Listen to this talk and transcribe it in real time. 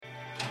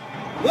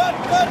Let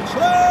the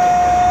truck!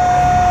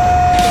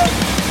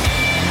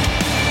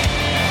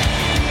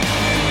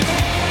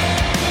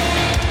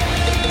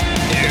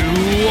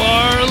 You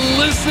are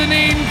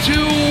listening to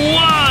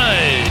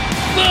What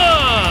the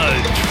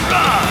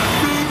Truck.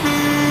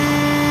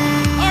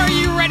 Are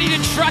you ready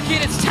to truck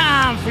it? It's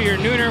time for your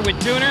Nooner with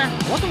Dooner.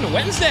 Welcome to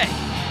Wednesday.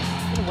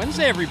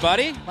 Wednesday,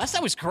 everybody. Last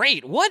night was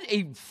great. What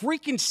a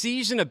freaking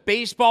season of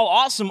baseball.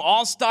 Awesome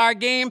all-star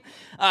game.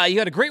 You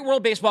had a great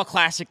World Baseball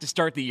Classic to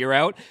start the year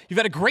out. You've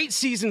had a great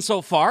season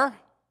so far,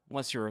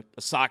 unless you're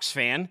a Sox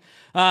fan,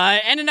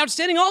 and an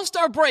outstanding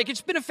all-star break.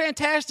 It's been a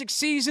fantastic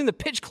season. The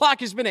pitch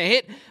clock has been a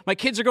hit. My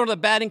kids are going to the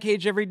batting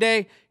cage every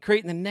day,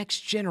 creating the next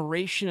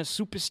generation of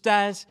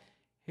superstars,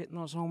 hitting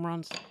those home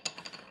runs.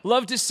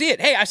 Love to see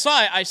it. Hey, I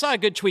saw a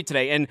good tweet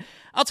today, and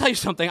I'll tell you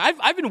something.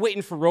 I've been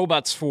waiting for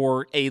robots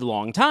for a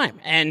long time,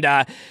 and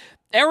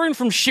Aaron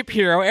from Ship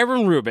Hero,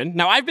 Aaron Rubin.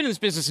 Now, I've been in this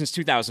business since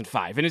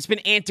 2005, and it's been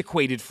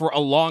antiquated for a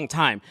long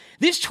time.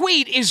 This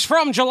tweet is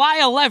from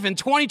July 11,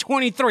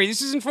 2023.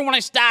 This isn't from when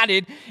I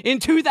started in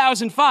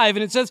 2005,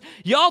 and it says,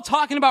 y'all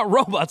talking about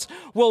robots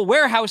while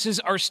warehouses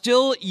are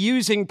still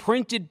using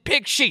printed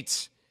pick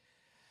sheets.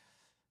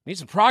 Need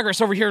some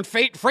progress over here in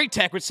freight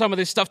tech with some of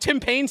this stuff.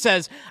 Tim Payne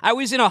says, I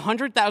was in a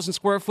 100,000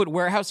 square foot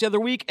warehouse the other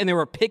week, and they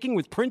were picking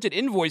with printed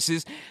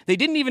invoices. They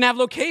didn't even have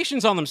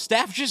locations on them.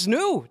 Staff just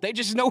knew. They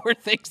just know where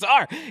things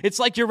are. It's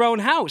like your own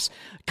house.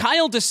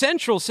 Kyle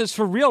DeCentral says,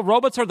 for real,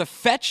 robots are the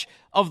fetch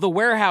of the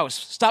warehouse.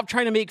 Stop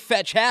trying to make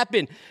fetch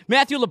happen.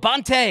 Matthew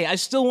Labonte, I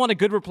still want a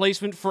good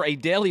replacement for a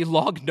daily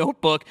log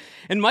notebook.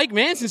 And Mike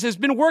Manson says,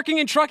 been working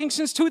in trucking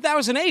since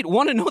 2008.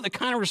 Want to know the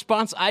kind of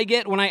response I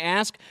get when I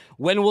ask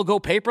when we'll go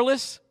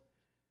paperless?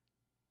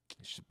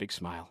 Just a big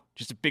smile.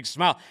 Just a big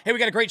smile. Hey, we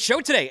got a great show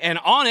today, and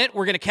on it,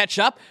 we're going to catch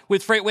up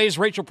with FreightWaves'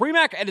 Rachel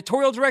Premack,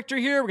 editorial director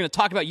here. We're going to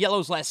talk about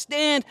Yellow's Last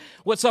Stand,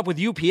 what's up with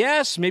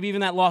UPS, maybe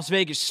even that Las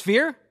Vegas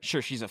Sphere.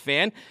 Sure, she's a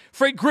fan.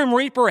 Freight Grim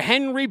Reaper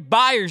Henry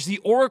Byers, the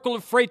oracle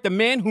of freight, the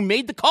man who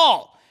made the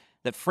call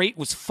that freight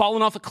was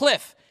falling off a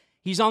cliff.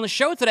 He's on the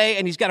show today,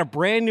 and he's got a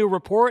brand new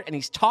report, and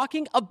he's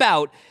talking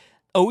about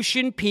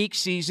ocean peak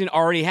season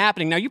already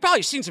happening. Now, you've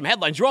probably seen some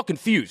headlines. You're all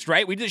confused,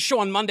 right? We did a show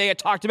on Monday. I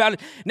talked about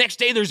it. Next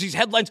day, there's these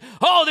headlines.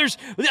 Oh, there's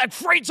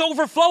freight's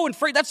overflowing.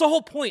 Freight. That's the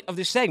whole point of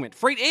this segment.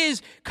 Freight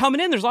is coming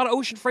in. There's a lot of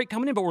ocean freight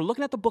coming in, but we're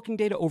looking at the booking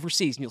data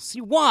overseas, and you'll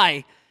see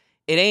why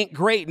it ain't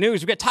great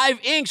news. We've got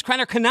Tyve Inc.'s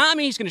Kreiner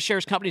Konami. He's going to share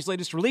his company's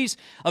latest release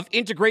of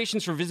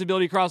integrations for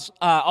visibility across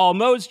all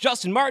modes.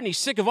 Justin Martin, he's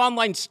sick of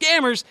online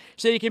scammers.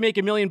 Said he can make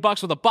 $1 million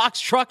with a box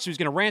truck, so he's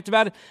going to rant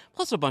about it,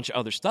 plus a bunch of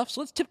other stuff. So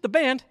let's tip the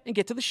band and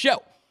get to the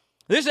show.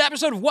 This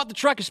episode of What the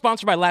Truck is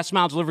sponsored by last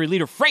mile delivery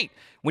leader Freight.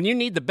 When you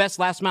need the best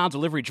last mile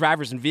delivery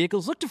drivers and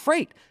vehicles, look to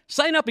Freight.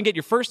 Sign up and get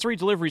your first 3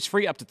 deliveries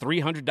free up to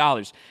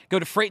 $300. Go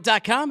to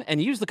freight.com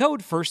and use the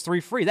code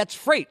FIRST3FREE. That's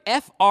Freight,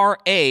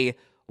 F-R-A-Y-T.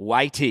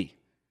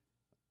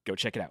 Go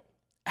check it out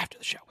after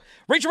the show.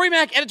 Rachel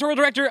Premack, editorial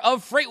director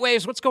of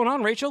FreightWaves. What's going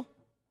on, Rachel?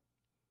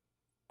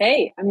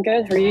 Hey, I'm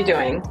good. How are you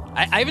doing?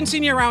 I haven't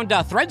seen you around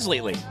Threads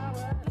lately.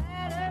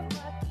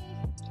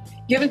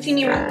 You haven't seen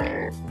me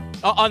around?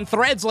 On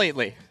Threads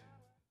lately.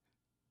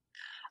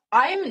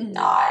 I'm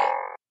not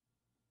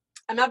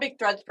a big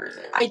Threads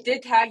person. I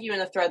did tag you in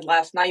a thread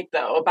last night,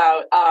 though,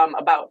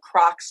 about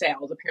Croc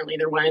sales. Apparently,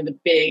 they're one of the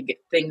big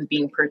things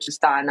being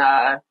purchased on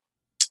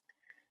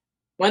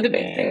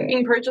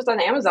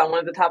Amazon, one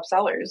of the top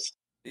sellers.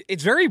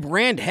 It's very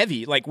brand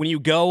heavy, like when you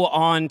go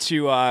on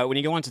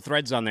to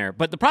Threads on there.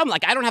 But the problem,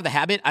 like, I don't have the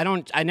habit.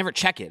 I never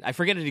check it. I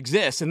forget it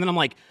exists, and then I'm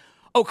like,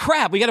 oh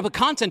crap, we got to put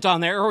content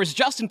on there. Or is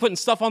Justin putting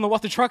stuff on the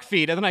What the Truck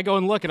feed? And then I go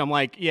and look, and I'm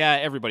like, yeah,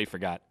 everybody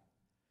forgot.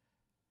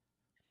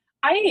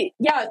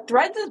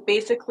 Threads is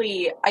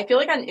basically, I feel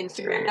like on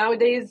Instagram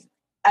nowadays,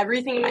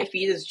 everything in my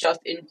feed is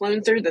just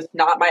influencers. It's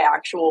not my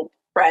actual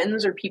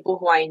friends or people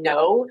who I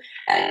know.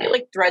 And I feel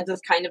like Threads is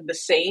kind of the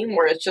same,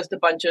 where it's just a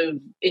bunch of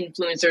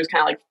influencers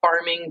kind of like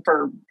farming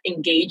for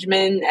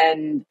engagement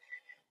and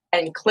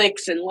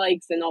clicks and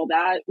likes and all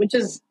that,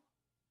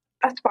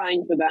 that's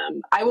fine for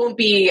them. I won't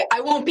be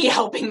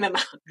helping them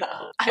out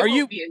though. I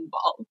won't be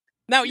involved.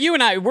 Now, you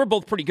and I, we're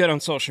both pretty good on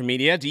social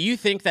media. Do you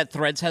think that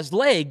Threads has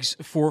legs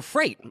for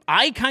freight?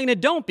 I kind of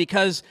don't,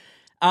 because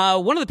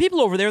one of the people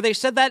over there, they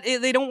said that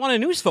they don't want a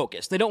news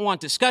focus. They don't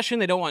want discussion.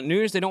 They don't want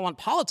news. They don't want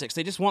politics.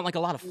 They just want like a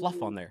lot of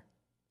fluff on there.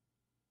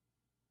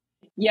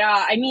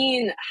 Yeah, I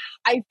mean,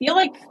 I feel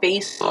like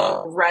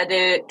Facebook,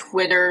 Reddit,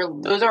 Twitter,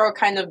 those are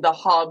kind of the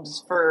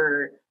hubs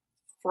for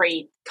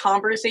freight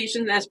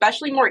conversations, and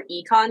especially more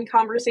econ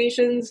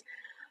conversations.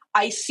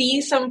 I see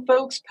some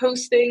folks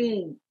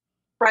posting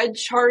spread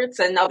charts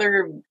and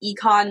other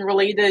econ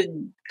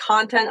related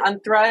content on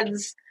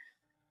Threads.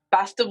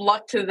 Best of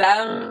luck to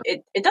them.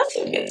 It does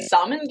get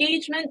some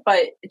engagement,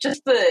 but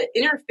just the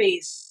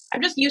interface,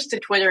 I'm just used to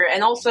Twitter,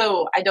 and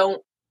also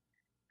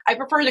I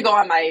prefer to go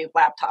on my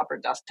laptop or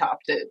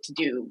desktop to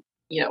do,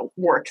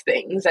 work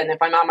things. And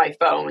if I'm on my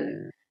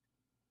phone,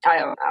 I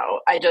don't know.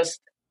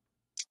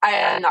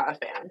 I'm not a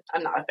fan.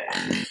 I'm not a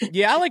fan.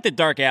 Yeah, I like the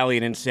dark alley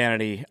and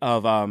insanity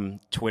of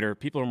Twitter.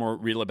 People are more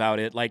real about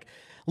it. Like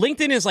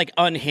LinkedIn is like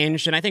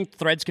unhinged, and I think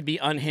Threads could be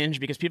unhinged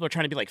because people are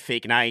trying to be like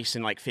fake nice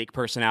and like fake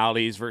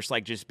personalities versus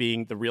like just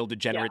being the real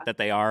degenerate that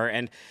they are.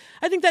 And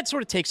I think that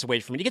sort of takes away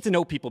from it. You get to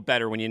know people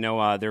better when you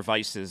know their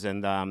vices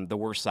and the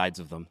worst sides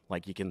of them.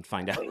 Like you can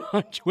find out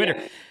on Twitter.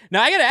 Yeah.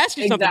 Now I got to ask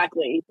you something.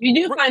 Exactly.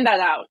 You do find that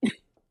out.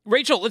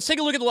 Rachel, let's take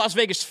a look at the Las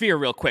Vegas Sphere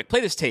real quick.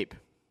 Play this tape.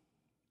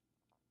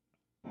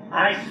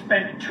 I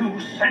spent 2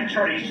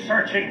 centuries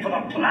searching for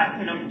the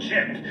platinum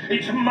chip.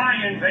 It's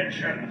my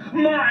invention,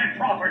 my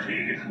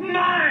property,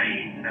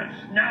 mine!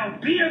 Now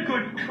be a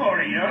good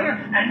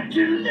courier and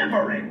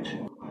deliver it.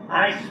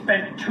 I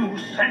spent 2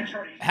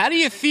 centuries... How do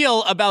you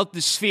feel about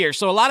the Sphere?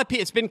 So a lot of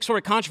people, it's been sort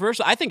of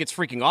controversial. I think it's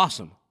freaking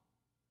awesome.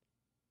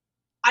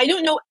 I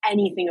don't know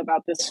anything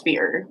about the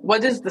Sphere.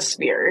 What is the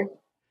Sphere?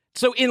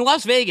 So in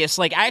Las Vegas,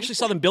 like I actually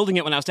saw them building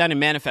it when I was down in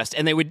Manifest,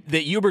 and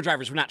the Uber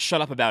drivers would not shut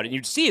up about it. And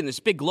you'd see it in this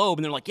big globe,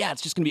 and they're like, yeah,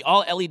 it's just going to be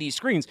all LED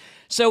screens.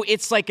 So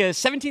it's like a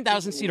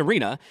 17,000-seat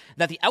arena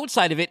that the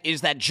outside of it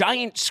is that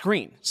giant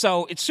screen.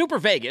 So it's super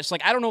Vegas.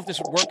 Like I don't know if this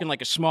would work in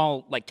like a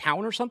small like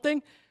town or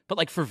something, but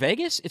like for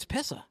Vegas, it's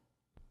pissa.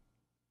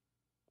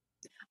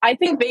 I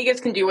think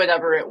Vegas can do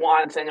whatever it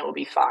wants, and it will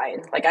be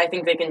fine. Like I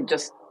think they can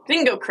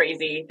go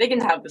crazy. They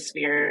can have the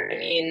Sphere. I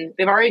mean,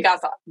 they've already got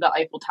the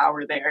Eiffel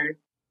Tower there.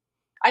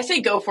 I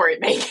say go for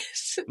it,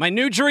 Vegas. My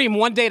new dream,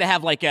 one day to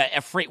have like a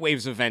Freight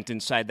Waves event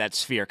inside that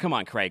Sphere. Come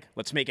on, Craig.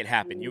 Let's make it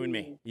happen. You and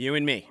me. We're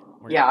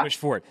going to push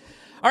forward.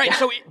 All right,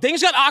 so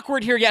things got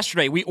awkward here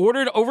yesterday. We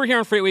ordered over here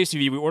on Freight Waves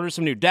TV, we ordered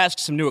some new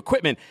desks, some new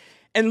equipment.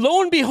 And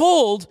lo and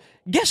behold,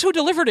 guess who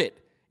delivered it?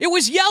 It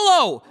was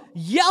Yellow.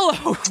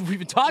 Yellow. We've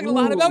been talking a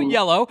lot about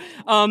Yellow.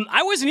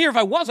 I wasn't here. If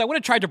I was, I would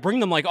have tried to bring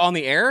them like on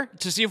the air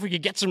to see if we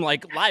could get some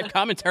like live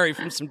commentary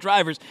from some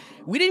drivers.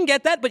 We didn't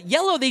get that, but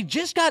Yellow, they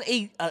just got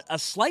a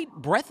slight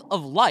breath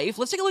of life.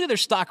 Let's take a look at their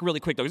stock really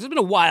quick though, because it's been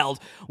a wild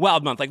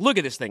month. Like look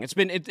at this thing.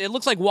 It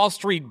looks like Wall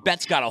Street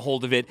bets got a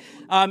hold of it.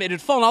 It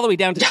had fallen all the way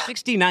down to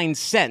 69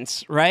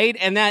 cents, right?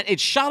 And that it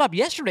shot up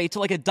yesterday to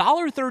like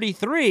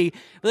 $1.33,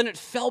 but then it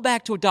fell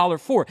back to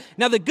 $1.04.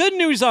 Now the good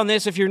news on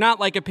this, if you're not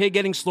like a pig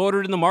getting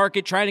slaughtered in the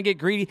market trying to get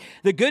greedy,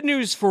 the good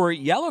news for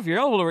Yellow, if you're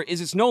Yellow holder,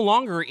 is it's no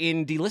longer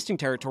in delisting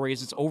territory,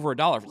 is it's over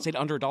 $1. If it stayed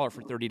under $1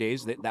 for 30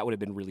 days, that would have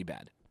been really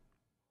bad.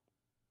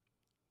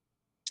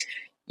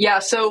 Yeah,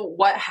 so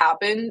what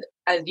happened,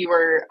 as you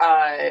were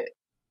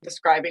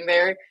describing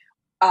there,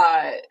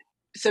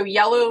 so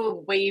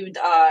Yellow waived,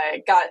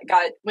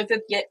 got with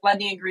its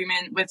lending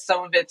agreement with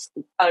some of its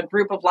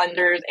group of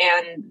lenders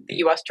and the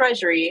U.S.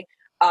 Treasury,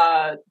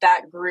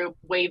 that group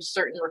waived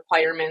certain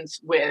requirements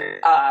with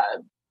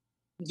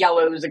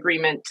Yellow's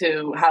agreement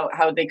to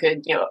how they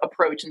could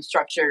approach and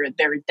structure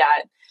their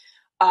debt.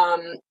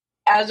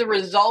 As a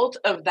result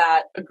of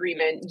that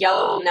agreement,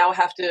 Yellow will now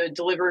have to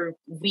deliver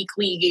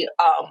weekly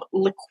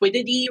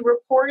liquidity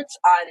reports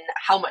on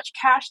how much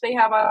cash they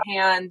have on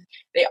hand.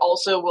 They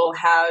also will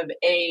have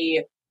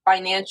a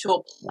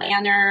financial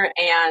planner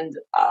and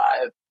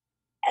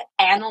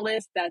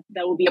analyst that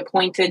will be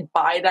appointed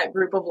by that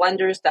group of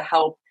lenders to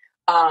help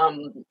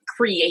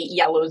create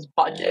Yellow's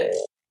budget.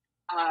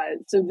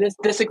 So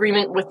this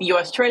agreement with the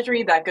U.S.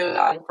 Treasury that goes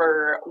on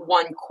for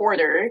 1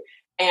 quarter,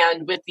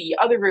 and with the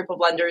other group of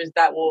lenders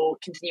that will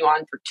continue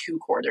on for 2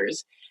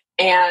 quarters.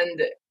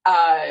 And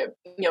Amit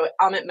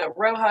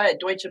Roja at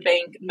Deutsche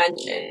Bank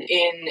mentioned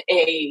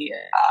in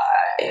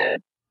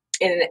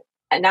an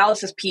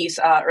analysis piece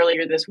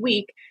earlier this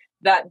week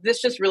that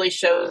this just really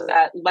shows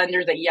that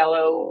lenders at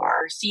Yellow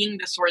are seeing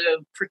this sort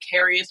of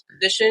precarious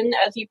position,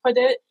 as he put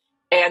it,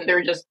 and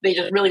they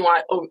just really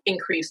want to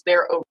increase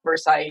their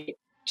oversight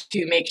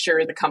to make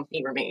sure the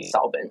company remains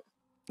solvent.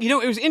 You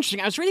know, it was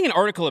interesting. I was reading an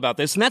article about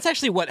this, and that's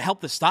actually what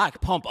helped the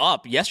stock pump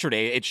up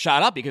yesterday. It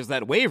shot up because of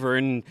that waiver,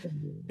 and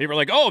they were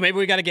like, oh, maybe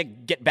we got to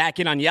get back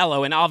in on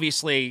Yellow. And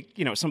obviously,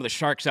 some of the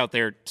sharks out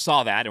there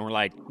saw that and were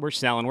like, we're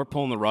selling, we're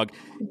pulling the rug.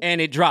 And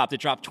it dropped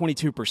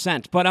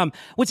 22%. But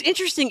what's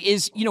interesting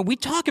is, we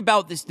talk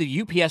about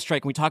the UPS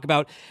strike, and we talk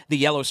about the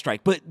Yellow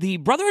strike, but the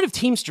Brotherhood of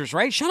Teamsters,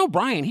 right? Sean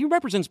O'Brien, he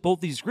represents both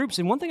these groups.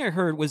 And one thing I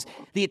heard was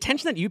the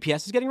attention that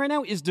UPS is getting right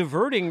now is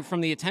diverting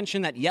from the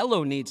attention that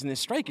Yellow needs in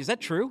this strike. Is that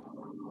true?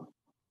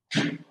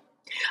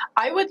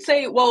 I would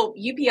say, well,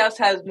 UPS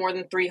has more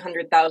than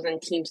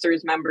 300,000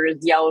 Teamsters members.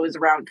 Yellow is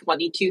around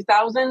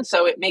 22,000.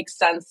 So it makes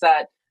sense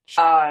that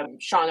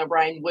Sean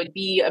O'Brien would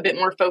be a bit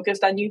more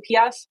focused on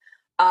UPS.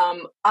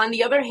 On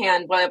the other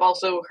hand, what I've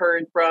also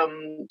heard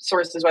from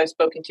sources I've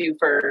spoken to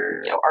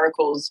for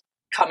articles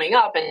coming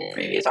up and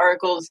previous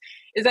articles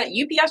is that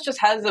UPS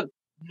just has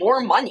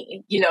more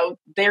money.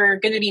 They're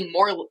going to be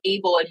more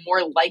able and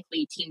more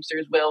likely,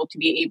 Teamsters will, to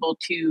be able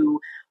to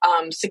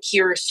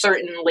secure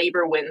certain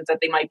labor wins that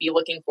they might be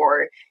looking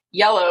for.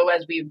 Yellow,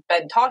 as we've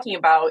been talking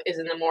about, is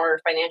in a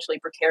more financially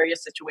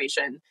precarious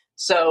situation.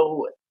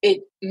 So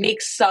it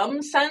makes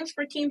some sense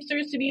for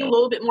Teamsters to be a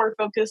little bit more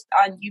focused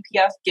on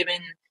UPS,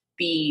 given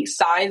the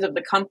size of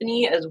the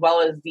company as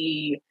well as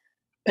the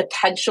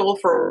potential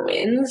for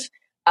wins.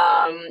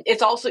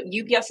 It's also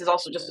UPS is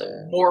also just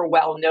a more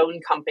well-known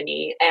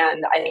company,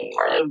 and I think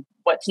part of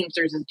what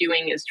Teamsters is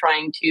doing is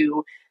trying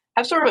to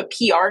have sort of a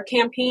PR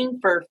campaign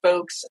for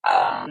folks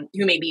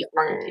who maybe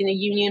aren't in a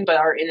union but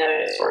are in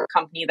a sort of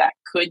company that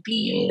could be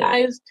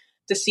unionized,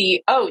 to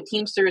see, oh,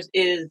 Teamsters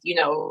is,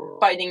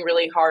 fighting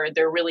really hard.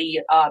 They're really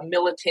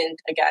militant,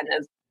 again,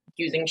 as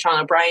using Sean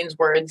O'Brien's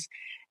words.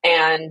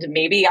 And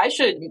maybe I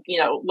should,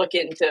 look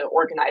into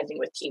organizing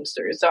with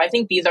Teamsters. So I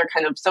think these are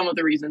kind of some of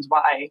the reasons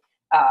why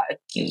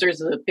Teamsters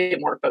is a bit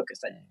more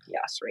focused on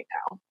UPS right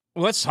now.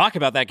 Well, let's talk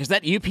about that, because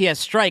that UPS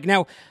strike,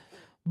 now,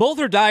 both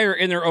are dire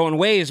in their own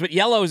ways, but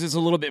Yellow's is a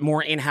little bit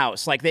more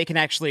in-house. Like, they can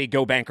actually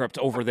go bankrupt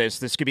over this.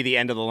 This could be the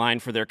end of the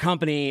line for their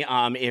company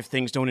if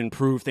things don't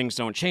improve, things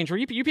don't change. Or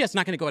UPS is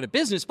not going to go out of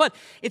business, but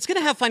it's going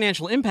to have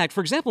financial impact.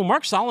 For example,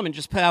 Mark Solomon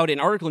just put out an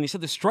article, and he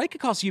said the strike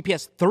could cost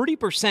UPS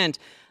 30%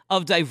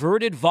 of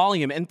diverted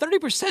volume. And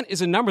 30%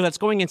 is a number that's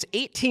going against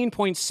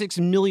 18.6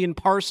 million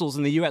parcels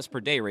in the U.S.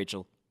 per day,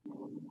 Rachel.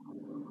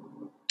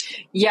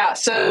 Yeah,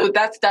 so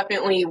that's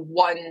definitely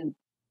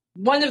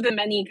one of the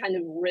many kind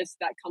of risks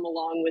that come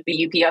along with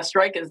the UPS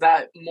strike, is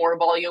that more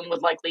volume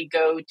would likely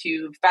go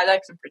to FedEx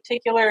in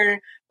particular.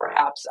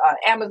 Perhaps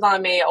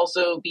Amazon may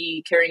also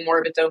be carrying more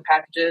of its own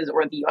packages,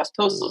 or the U.S.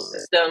 postal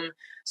system.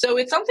 So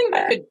it's something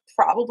that could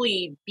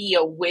probably be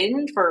a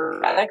win for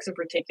FedEx in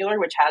particular,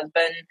 which has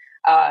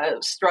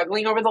been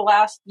struggling over the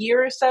last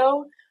year or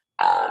so.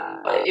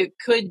 But it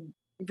could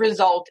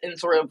result in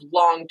sort of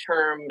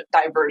long-term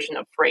diversion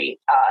of freight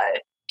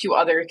to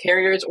other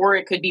carriers, or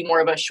it could be more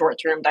of a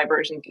short-term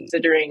diversion,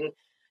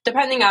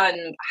 depending on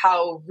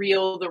how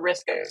real the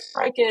risk of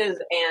strike is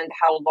and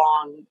how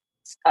long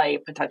a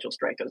potential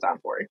strike goes on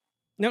for.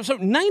 Now, so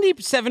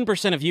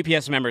 97% of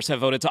UPS members have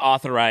voted to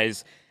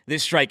authorize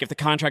this strike if the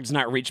contract is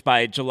not reached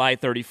by July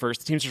 31st.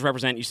 The Teamsters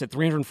represent, you said,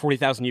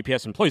 340,000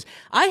 UPS employees.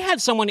 I had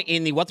someone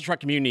in the What the Truck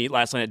community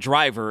last night, a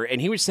driver,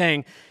 and he was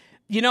saying,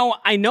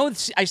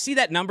 I see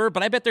that number,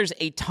 but I bet there's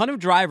a ton of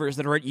drivers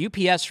that are at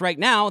UPS right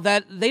now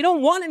that they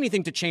don't want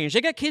anything to change.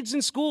 They got kids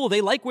in school.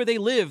 They like where they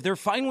live. They're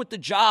fine with the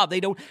job.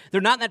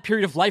 They're not in that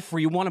period of life where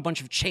you want a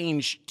bunch of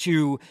change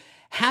to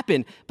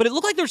happen. But it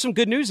looked like there's some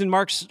good news in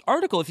Mark's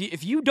article.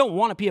 If you don't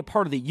want to be a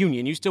part of the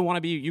union, you still want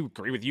to be, you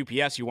agree with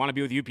UPS, you want to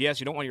be with UPS,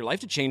 you don't want your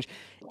life to change.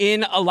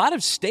 In a lot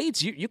of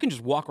states, you can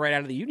just walk right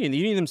out of the union. The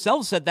union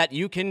themselves said that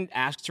you can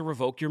ask to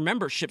revoke your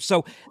membership.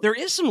 So there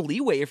is some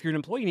leeway if you're an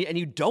employee and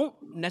you don't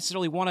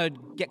necessarily want to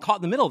get caught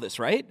in the middle of this,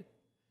 right?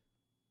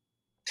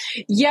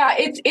 Yeah,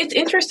 it's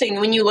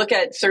interesting when you look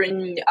at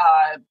certain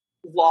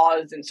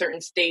laws in certain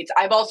states.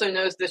 I've also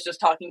noticed this just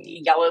talking to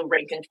Yellow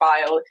rank and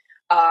file.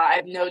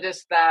 I've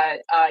noticed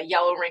that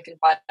Yellow rank and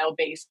file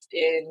based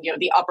in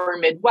the upper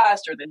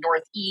Midwest or the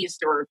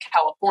Northeast or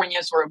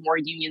California, sort of more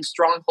union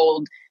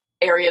stronghold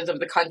areas of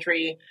the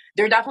country,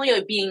 they're definitely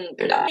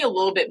a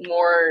little bit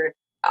more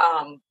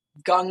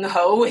gung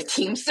ho with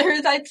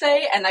Teamsters, I'd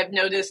say. And I've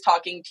noticed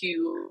talking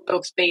to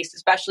folks based,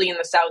 especially in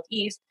the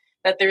Southeast,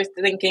 that they're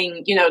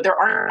thinking, there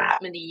aren't that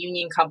many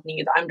union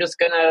companies. I'm just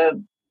gonna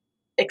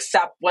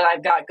accept what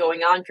I've got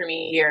going on for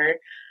me here.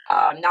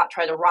 Not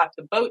try to rock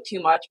the boat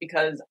too much,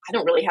 because I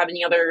don't really have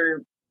any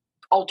other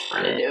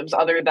alternatives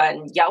other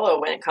than Yellow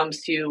when it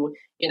comes to,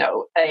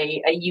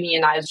 a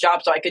unionized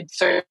job. So I could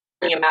certainly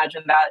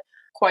imagine that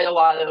quite a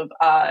lot of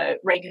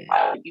rank and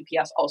file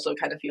UPS also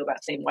kind of feel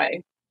that same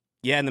way.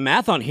 Yeah, and the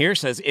math on here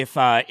says if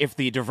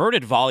the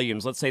diverted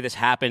volumes, let's say this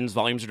happens,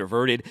 volumes are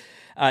diverted,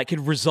 it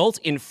could result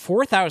in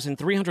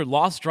 4,300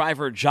 lost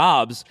driver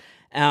jobs,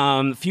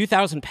 a few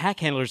thousand pack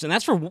handlers, and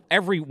that's for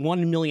every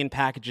 1 million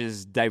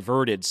packages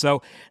diverted.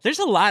 So there's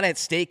a lot at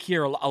stake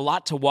here, a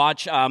lot to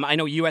watch. I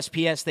know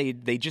USPS,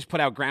 they just put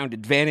out Ground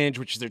Advantage,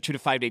 which is their 2 to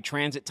 5 day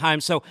transit time.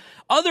 So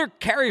other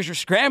carriers are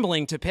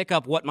scrambling to pick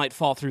up what might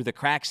fall through the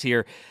cracks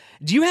here.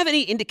 Do you have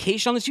any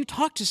indication on this? You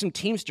talked to some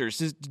Teamsters.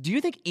 Do you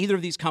think either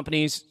of these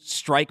companies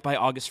strike by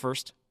August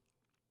 1st?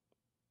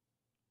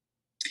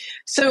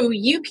 So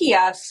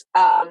UPS,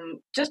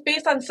 just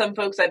based on some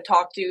folks I've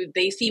talked to,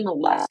 they seem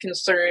less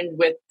concerned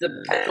with the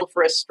potential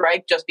for a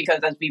strike, just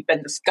because, as we've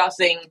been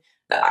discussing,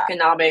 the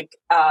economic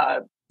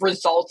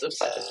results of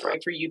such a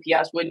strike for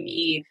UPS would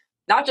be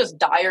not just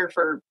dire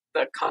for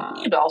the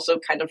company, but also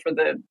kind of for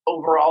the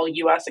overall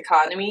U.S.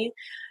 economy.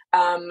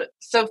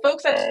 So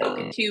folks I've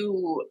spoken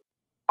to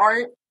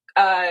aren't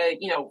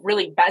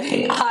really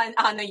betting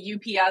on the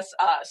UPS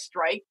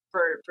strike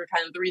for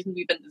kind of the reason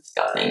we've been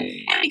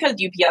discussing, and because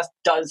UPS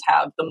does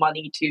have the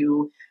money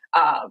to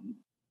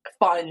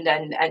fund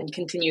and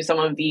continue some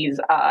of these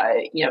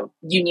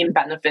union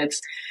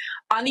benefits.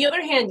 On the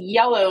other hand,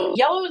 Yellow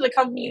is a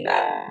company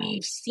that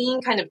we've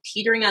seen kind of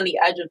teetering on the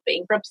edge of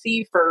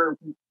bankruptcy for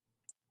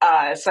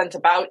since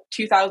about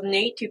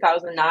 2008,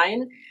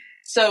 2009.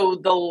 So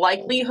the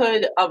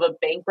likelihood of a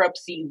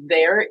bankruptcy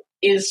there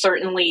is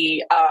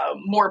certainly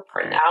more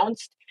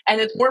pronounced, and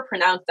it's more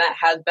pronounced than it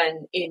has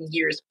been in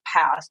years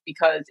past,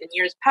 because in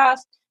years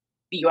past,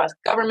 the U.S.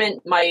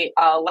 government might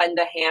lend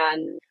a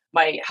hand,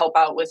 might help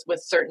out with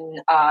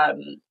certain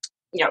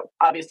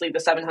obviously the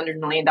 $700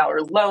 million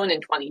loan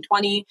in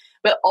 2020,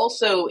 but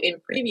also in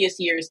previous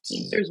years,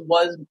 Teamsters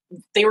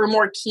they were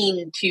more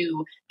keen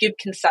to give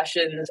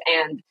concessions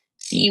and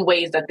see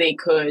ways that they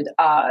could,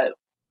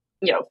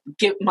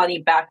 give money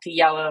back to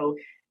Yellow.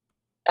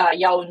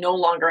 Yellow no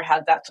longer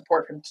has that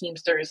support from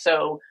Teamsters,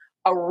 so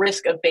a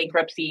risk of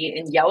bankruptcy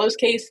in Yellow's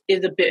case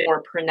is a bit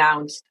more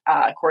pronounced,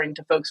 according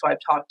to folks who I've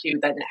talked to,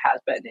 than it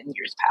has been in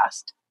years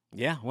past.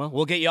 Yeah, well,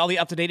 we'll get you all the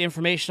up-to-date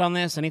information on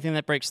this. Anything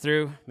that breaks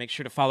through, make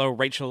sure to follow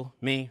Rachel,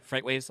 me,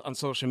 Freightways on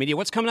social media.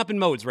 What's coming up in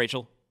modes,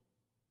 Rachel?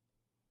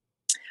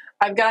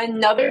 I've got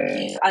another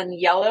piece on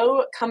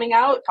Yellow coming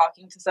out,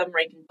 talking to some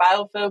rank and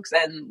file folks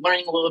and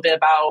learning a little bit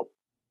about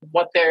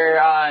what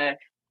they're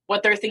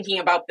thinking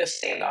about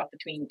this standoff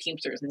between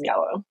Teamsters and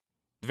Yellow.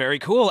 Very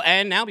cool.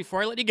 And now,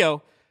 before I let you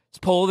go, it's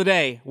poll of the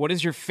day. What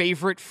is your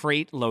favorite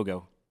freight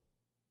logo?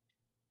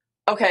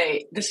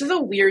 Okay, this is a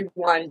weird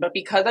one, but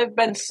because I've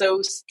been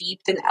so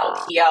steeped in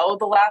LTL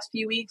the last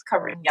few weeks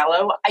covering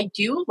Yellow, I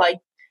do like,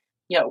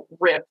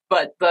 RIP,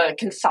 but the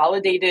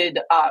Consolidated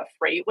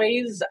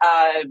Freightways,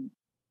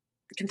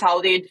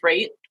 Consolidated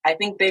Freight, I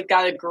think they've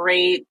got a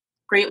great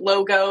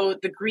logo.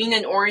 The green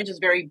and orange is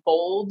very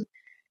bold.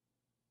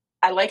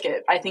 I like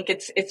it. I think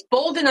it's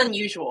bold and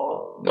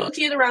unusual. Don't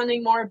see it around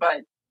anymore,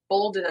 but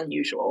bold and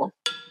unusual.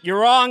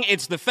 You're wrong.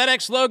 It's the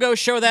FedEx logo.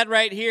 Show that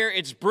right here.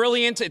 It's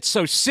brilliant. It's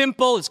so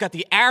simple. It's got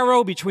the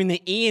arrow between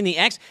the E and the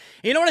X.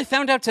 You know what I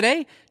found out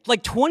today?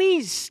 Like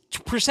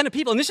 20% of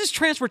people, and this is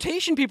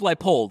transportation people I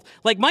polled.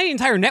 Like my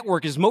entire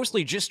network is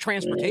mostly just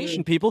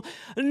transportation people.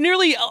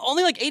 Only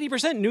like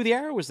 80% knew the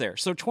arrow was there.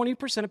 So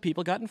 20% of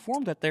people got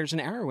informed that there's an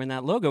arrow in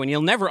that logo, and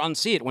you'll never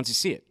unsee it once you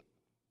see it.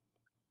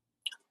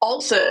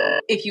 Also,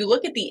 if you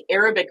look at the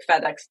Arabic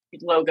FedEx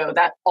logo,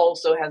 that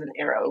also has an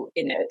arrow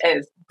in it,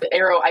 as the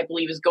arrow, I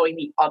believe, is going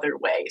the other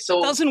way. So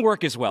it doesn't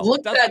work as well.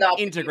 Look it doesn't that up.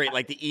 Integrate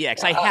like the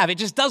EX. I have. It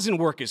just doesn't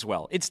work as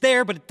well. It's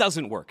there, but it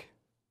doesn't work.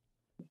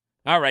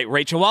 All right,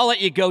 Rachel, I'll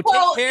let you go.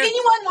 Well, Take care.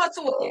 Anyone wants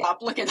to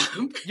look it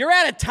up. You're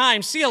out of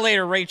time. See you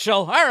later,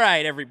 Rachel. All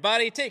right,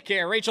 everybody. Take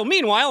care, Rachel.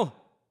 Meanwhile...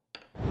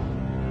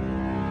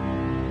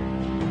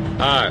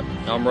 Hi,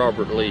 I'm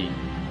Robert Lee.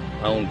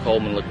 I own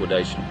Coleman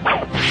Liquidation.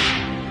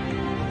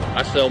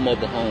 I sell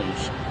mobile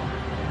homes.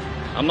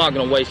 I'm not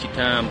going to waste your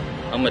time.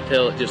 I'm going to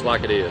tell it just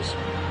like it is.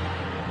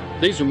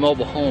 These are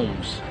mobile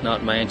homes,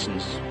 not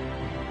mansions.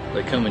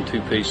 They come in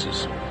two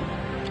pieces.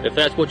 If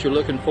that's what you're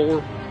looking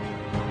for,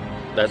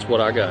 that's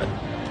what I got.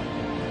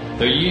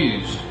 They're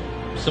used.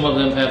 Some of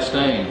them have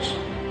stains.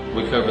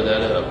 We cover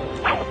that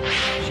up.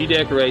 She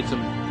decorates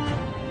them.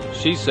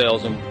 She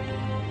sells them.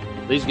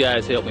 These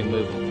guys help me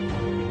move them.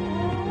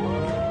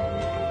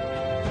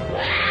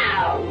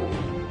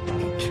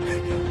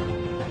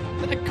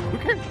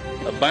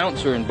 A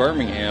bouncer in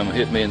Birmingham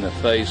hit me in the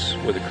face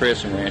with a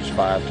crescent wrench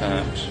 5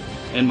 times.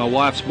 And my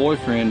wife's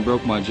boyfriend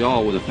broke my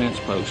jaw with a fence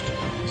post.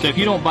 So if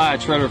you don't buy a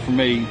trailer from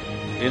me,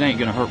 it ain't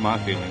gonna hurt my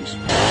feelings.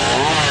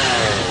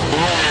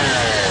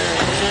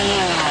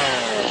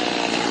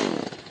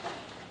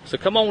 So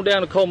come on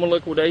down to Coleman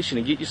Liquidation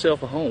and get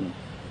yourself a home.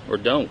 Or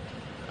don't.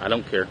 I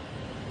don't care.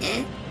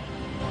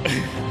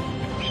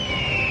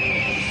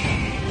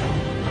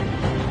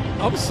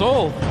 I'm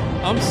sold.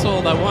 I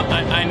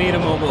need a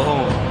mobile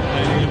home.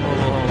 I need a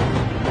mobile home.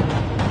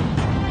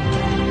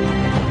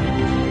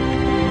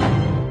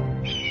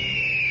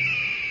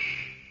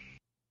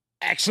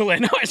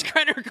 Excellent. No, it's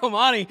Kreiner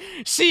Komani,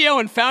 CEO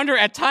and founder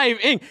at Time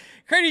Inc.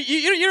 Kreiner,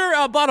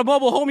 you're bought a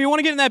mobile home. You want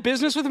to get in that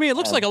business with me? It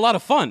looks like a lot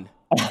of fun.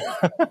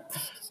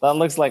 That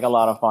looks like a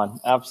lot of fun.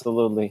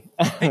 Absolutely.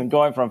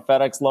 Going from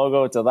FedEx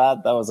logo to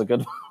that was a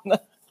good one.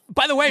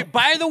 By the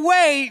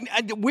way,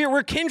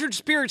 we're kindred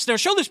spirits. Now,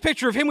 show this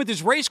picture of him with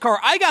his race car.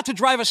 I got to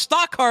drive a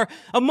stock car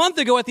a month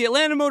ago at the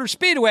Atlanta Motor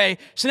Speedway.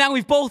 So now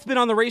we've both been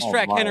on the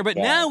racetrack, Henry. But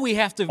now we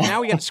got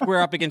to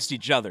square up against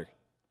each other.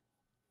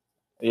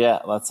 Yeah,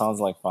 that sounds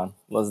like fun.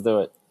 Let's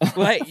do it.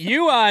 Well, hey,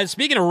 you,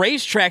 speaking of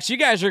racetracks, you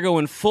guys are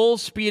going full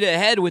speed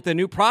ahead with the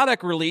new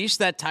product release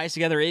that ties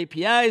together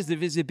APIs, the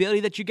visibility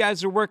that you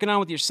guys are working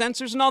on with your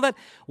sensors and all that.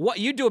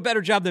 You do a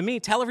better job than me.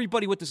 Tell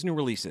everybody what this new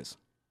release is.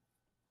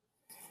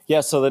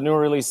 Yeah, so the new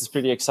release is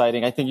pretty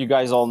exciting. I think you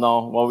guys all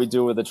know what we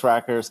do with the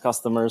trackers.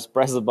 Customers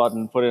press a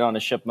button, put it on a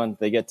shipment.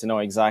 They get to know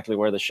exactly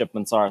where the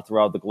shipments are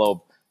throughout the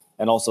globe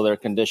and also their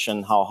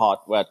condition, how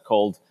hot, wet,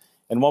 cold.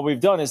 And what we've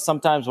done is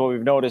sometimes what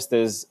we've noticed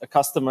is a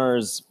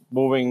customer's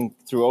moving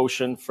through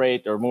ocean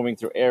freight or moving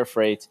through air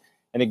freight,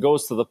 and it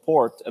goes to the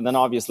port, and then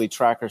obviously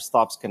tracker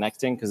stops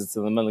connecting because it's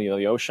in the middle of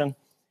the ocean.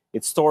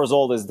 It stores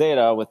all this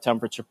data with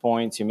temperature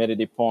points,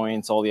 humidity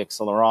points, all the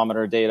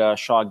accelerometer data,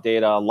 shock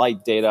data,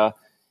 light data.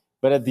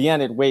 But at the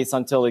end, it waits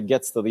until it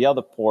gets to the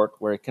other port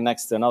where it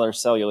connects to another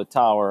cellular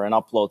tower and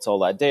uploads all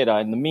that data.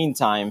 In the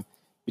meantime,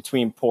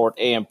 between port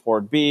A and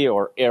port B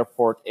or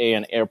airport A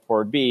and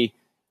airport B,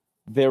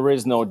 there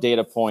is no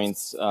data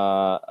points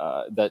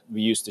that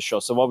we used to show.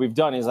 So what we've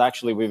done is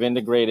actually we've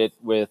integrated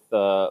with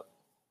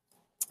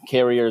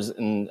carriers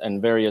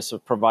and various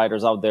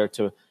providers out there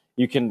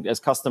you can, as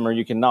customer,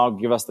 you can now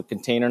give us the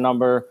container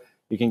number,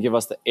 You can give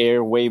us the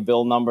airway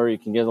bill number. You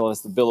can give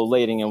us the bill of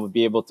lading, and we'll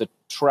be able to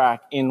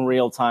track in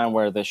real time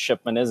where the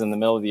shipment is in the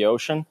middle of the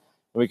ocean.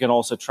 We can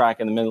also track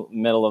in the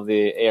middle of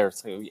the air,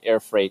 so air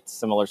freight,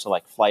 similar to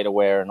like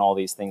FlightAware and all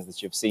these things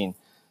that you've seen.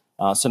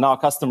 So now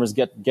customers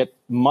get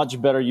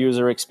much better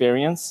user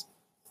experience,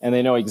 and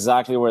they know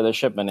exactly where their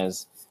shipment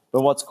is.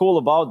 But what's cool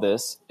about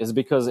this is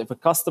because if a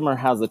customer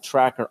has the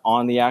tracker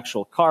on the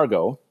actual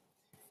cargo,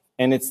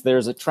 and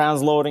there's a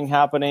transloading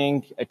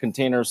happening, a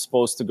container is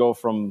supposed to go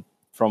from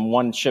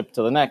one ship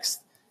to the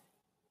next,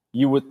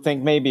 you would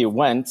think maybe it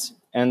went,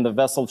 and the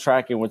vessel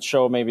tracking would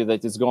show maybe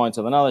that it's going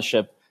to another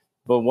ship.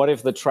 But what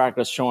if the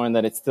tracker is showing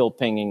that it's still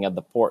pinging at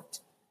the port?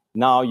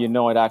 Now you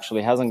know it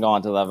actually hasn't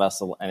gone to that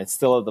vessel, and it's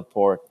still at the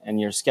port, and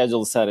your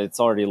schedule said it's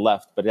already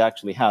left, but it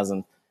actually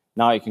hasn't.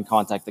 Now you can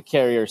contact the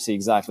carrier, see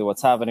exactly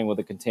what's happening with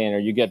the container.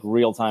 You get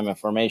real-time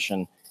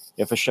information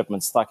if a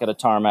shipment's stuck at a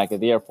tarmac at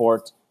the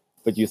airport,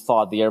 but you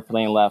thought the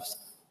airplane left,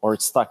 or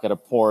it's stuck at a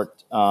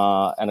port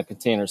and a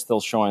container is still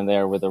showing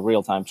there with a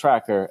real-time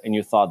tracker, and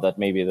you thought that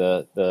maybe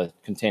the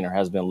container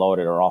has been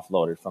loaded or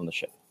offloaded from the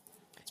ship.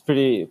 It's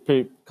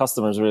pretty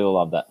customers really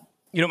love that.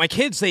 You know, my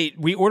kids,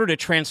 we ordered a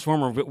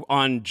Transformer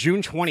on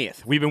June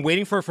 20th. We've been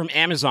waiting for it from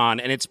Amazon,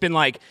 and it's been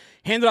like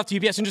handed off to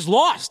UPS and just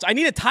lost. I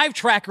need a Tive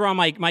tracker on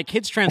my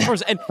kids'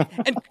 Transformers. and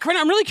Corinne,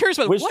 I'm really curious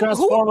about which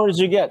Transformers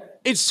you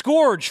get. It's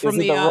Scourge from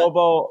the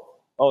Robo.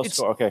 Oh,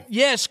 okay.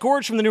 Yeah,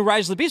 Scourge from the new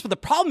Rise of the Beast. But the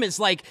problem is,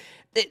 like,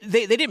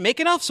 they didn't make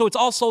enough, so it's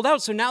all sold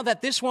out. So now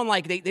that this one,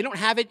 like, they don't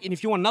have it, and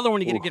if you want another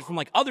one, you get it from,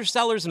 like, other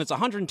sellers, and it's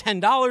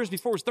 $110.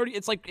 Before it was $30.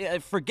 It's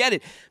like, forget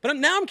it. But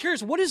now I'm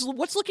curious,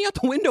 what's looking out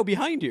the window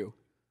behind you?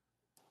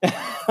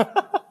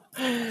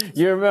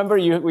 You remember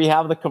we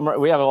have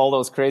we have all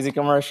those crazy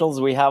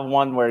commercials. We have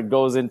one where it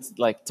goes into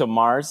like to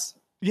Mars.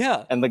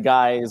 Yeah. And the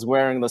guy is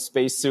wearing the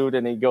spacesuit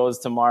and he goes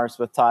to Mars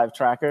with Tive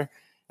tracker.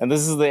 And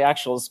this is the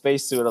actual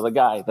spacesuit of the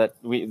guy that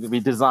we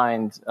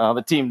designed,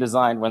 the team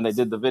designed when they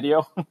did the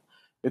video.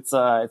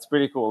 It's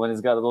pretty cool, and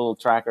he's got a little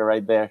tracker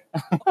right there.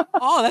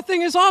 Oh, that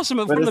thing is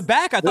awesome! From the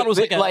back, I thought it was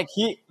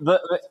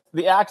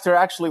the actor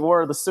actually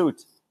wore the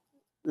suit.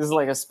 This is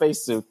like a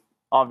spacesuit,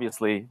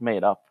 obviously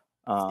made up.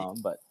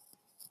 But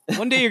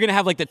one day you're gonna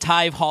have like the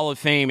Tive Hall of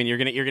Fame, and you're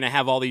gonna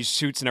have all these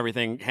suits and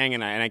everything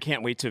hanging. And I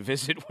can't wait to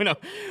visit when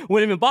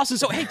I'm in Boston.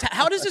 So hey,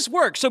 how does this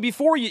work? So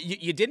before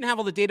you didn't have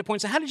all the data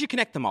points. So how did you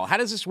connect them all? How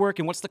does this work,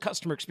 and what's the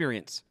customer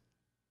experience?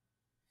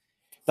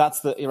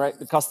 That's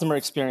the customer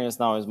experience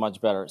now is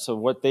much better. So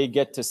what they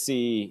get to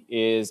see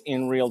is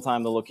in real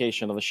time the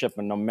location of the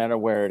shipment, no matter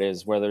where it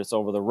is, whether it's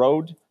over the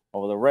road,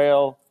 over the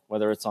rail,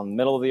 whether it's on the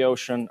middle of the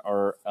ocean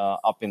or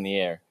up in the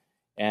air.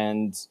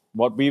 And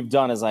what we've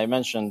done, as I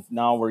mentioned,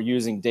 now we're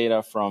using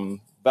data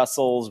from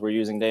vessels, we're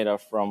using data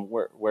from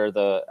where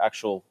the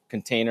actual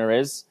container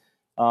is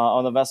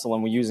on the vessel,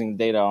 and we're using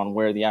data on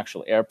where the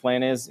actual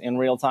airplane is in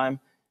real time.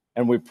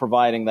 And we're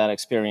providing that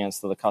experience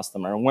to the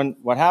customer. And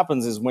what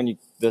happens is when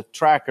the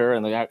tracker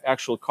and the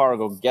actual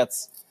cargo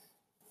gets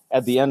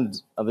at the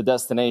end of the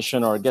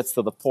destination or gets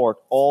to the port,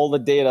 all the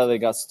data that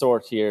got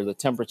stored here, the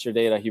temperature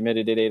data,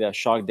 humidity data,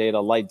 shock data,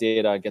 light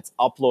data, gets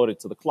uploaded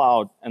to the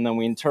cloud. And then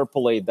we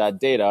interpolate that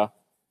data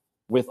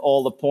with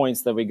all the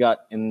points that we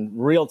got in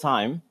real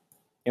time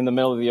in the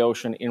middle of the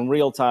ocean, in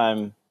real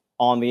time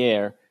on the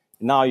air.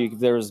 Now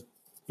there's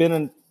been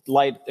a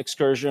light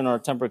excursion or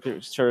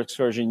temperature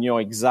excursion, you know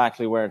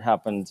exactly where it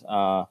happened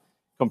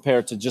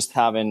compared to just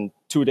having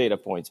two data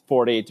points,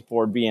 port A to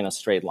port B in a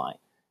straight line.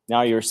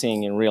 Now you're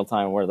seeing in real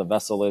time where the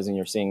vessel is, and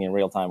you're seeing in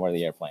real time where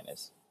the airplane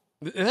is.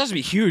 It has to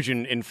be huge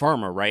in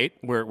pharma, right?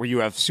 Where you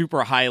have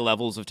super high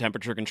levels of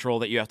temperature control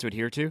that you have to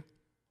adhere to?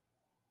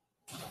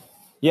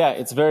 Yeah,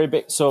 it's very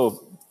big.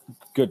 So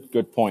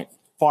good point.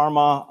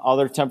 Pharma,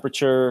 other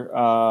temperature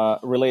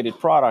related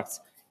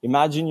products.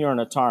 Imagine you're on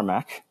a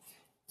tarmac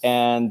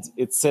and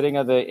it's sitting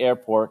at the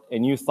airport,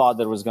 and you thought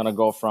that it was going to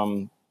go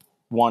from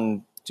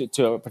one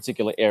to a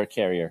particular air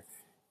carrier.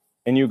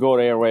 And you go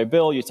to airway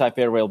bill, you type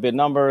airway bid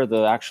number,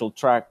 the actual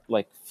track,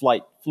 like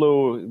flight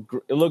flew.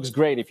 It looks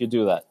great if you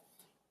do that.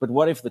 But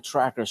what if the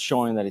tracker is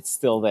showing that it's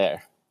still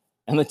there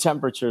and the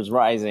temperature is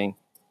rising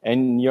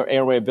and your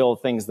airway bill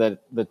thinks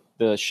that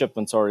the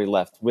shipment's already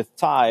left? With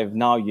Tive,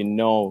 now you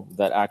know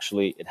that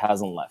actually it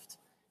hasn't left.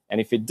 And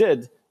if it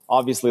did,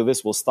 obviously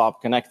this will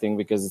stop connecting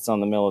because it's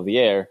on the middle of the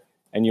air,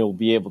 and you'll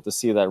be able to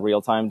see that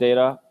real-time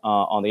data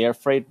on the air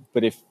freight.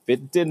 But if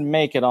it didn't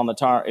make it on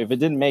if it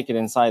didn't make it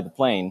inside the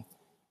plane,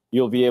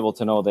 you'll be able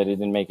to know that it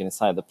didn't make it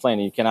inside the plane.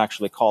 And you can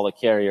actually call a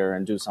carrier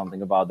and do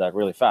something about that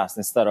really fast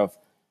instead of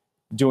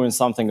doing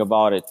something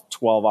about it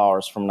 12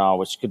 hours from now,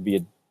 which could be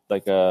in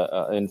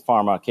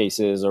pharma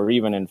cases or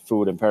even in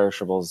food and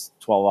perishables,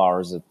 12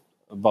 hours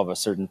above a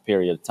certain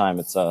period of time.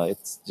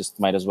 It's just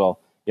might as well,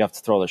 you have to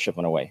throw the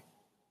shipment away.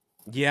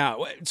 Yeah.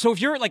 So if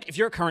you're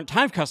a current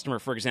Tive customer,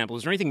 for example,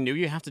 is there anything new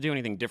you have to do,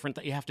 anything different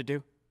that you have to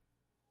do?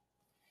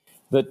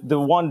 The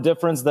one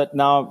difference that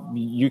now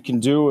you can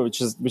do,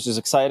 which is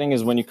exciting,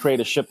 is when you create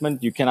a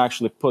shipment, you can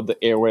actually put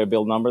the airway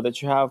bill number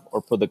that you have or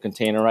put the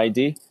container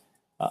ID.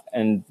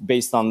 And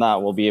based on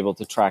that, we'll be able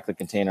to track the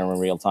container in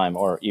real time,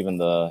 or even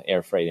the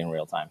air freight in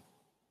real time.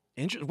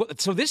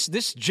 So this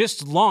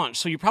just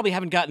launched, so you probably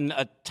haven't gotten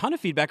a ton of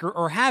feedback,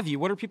 or have you?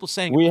 What are people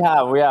saying? We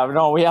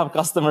have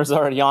customers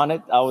already on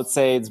it. I would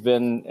say it's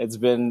been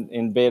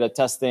in beta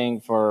testing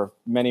for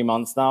many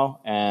months now,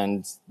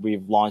 and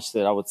we've launched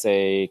it, I would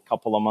say, a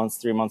couple of months,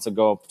 3 months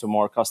ago, to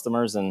more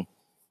customers, and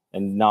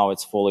now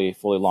it's fully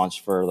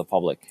launched for the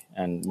public,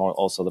 and more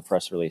also the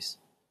press release.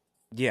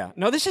 Yeah.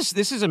 No, this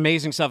is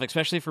amazing stuff,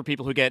 especially for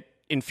people who get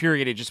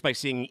infuriated just by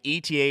seeing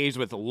ETAs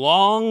with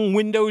long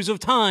windows of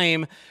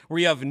time where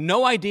you have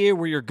no idea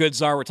where your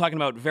goods are. We're talking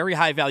about very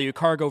high value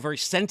cargo, very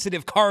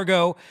sensitive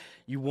cargo.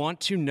 You want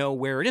to know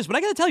where it is. But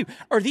I got to tell you,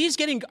 are these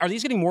getting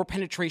more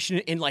penetration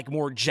in like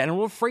more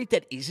general freight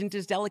that isn't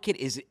as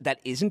delicate, that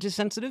isn't as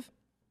sensitive?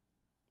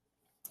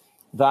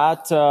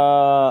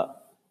 That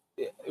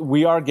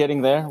we are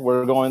getting there.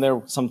 We're going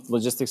there. Some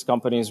logistics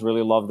companies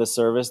really love this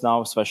service now,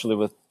 especially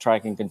with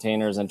tracking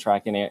containers and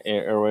tracking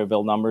airway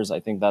bill numbers. I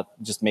think that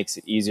just makes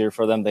it easier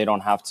for them. They don't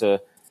have to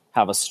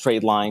have a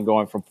straight line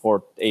going from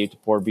port A to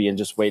port B and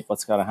just wait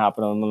what's going to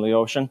happen on the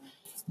ocean.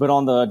 But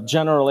on the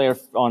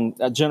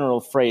general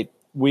freight,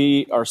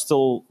 we are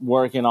still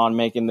working on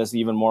making this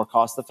even more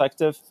cost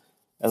effective.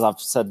 As I've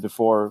said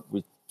before,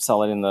 we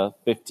sell it in the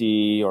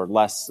 50 or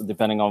less,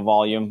 depending on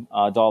volume,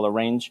 dollar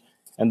range.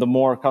 And the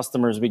more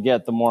customers we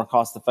get, the more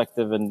cost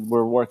effective. And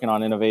we're working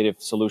on innovative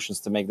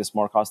solutions to make this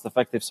more cost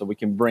effective, so we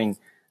can bring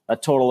a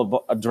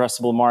total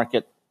addressable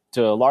market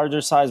to a larger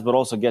size, but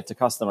also get to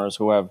customers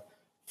who have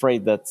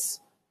freight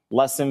that's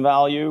less in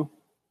value,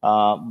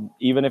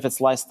 even if it's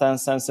less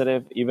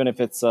sensitive, even if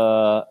it's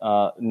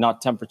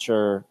not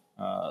temperature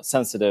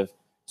sensitive,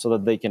 so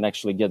that they can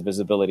actually get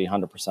visibility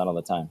 100% of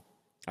the time.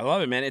 I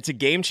love it, man. It's a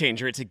game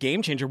changer.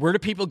 Where do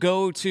people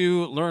go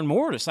to learn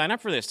more, to sign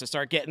up for this, to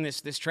start getting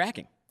this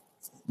tracking?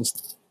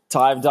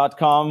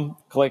 Tive.com,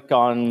 click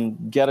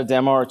on get a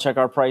demo or check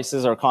our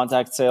prices or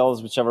contact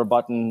sales, whichever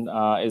button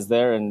is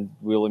there, and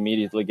we'll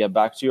immediately get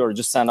back to you, or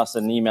just send us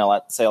an email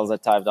at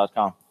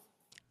sales@tive.com.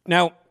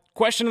 Now,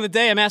 question of the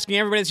day I'm asking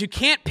everybody is, you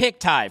can't pick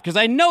Tive, because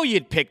I know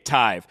you'd pick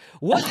Tive.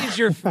 What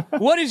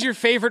is your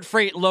favorite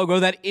freight logo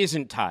that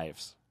isn't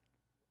Tive's?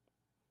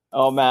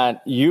 Oh man,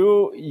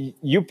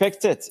 you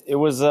picked it. It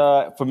was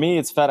for me,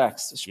 it's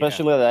FedEx,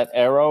 especially that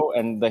arrow,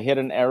 and the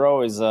hidden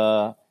arrow is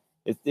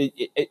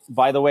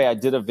by the way, I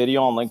did a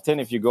video on LinkedIn.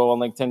 If you go on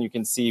LinkedIn, you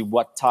can see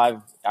what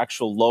Tive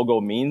actual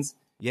logo means.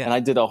 Yeah. And I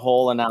did a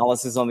whole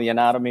analysis on the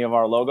anatomy of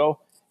our logo.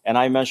 And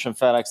I mentioned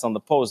FedEx on the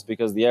post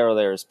because the arrow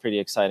there is pretty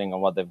exciting on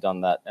what they've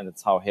done that, and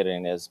it's how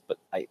hidden it is. But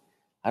I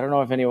don't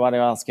know if anyone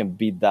else can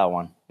beat that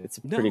one. It's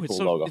a pretty cool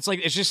logo.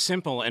 It's just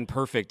simple and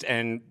perfect,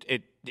 and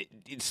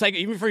it's like,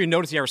 even before you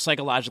notice the arrow,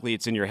 psychologically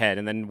it's in your head,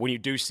 and then when you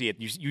do see it,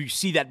 you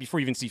see that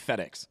before you even see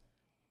FedEx.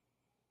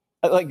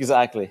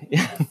 Exactly.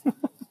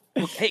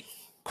 Hey,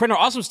 Quinter,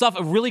 awesome stuff.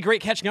 Really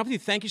great catching up with you.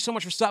 Thank you so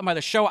much for stopping by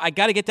the show. I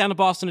got to get down to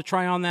Boston to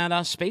try on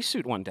that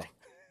spacesuit one day.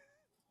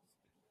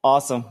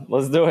 Awesome.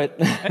 Let's do it.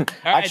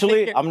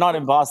 Actually, I'm not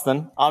in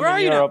Boston. I'm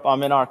in Europe.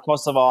 I'm in our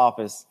Kosovo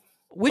office.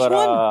 Which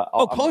one?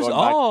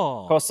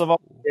 Kosovo.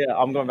 Yeah,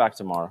 I'm going back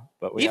tomorrow.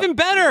 But even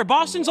better.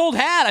 Boston's old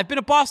hat. I've been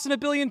to Boston a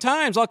billion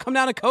times. I'll come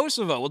down to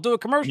Kosovo. We'll do a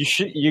commercial.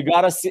 You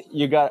gotta see.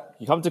 You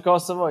come to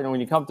Kosovo, and when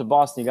you come to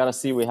Boston, you gotta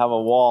see. We have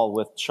a wall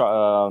with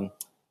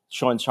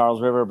showing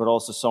Charles River, but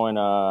also showing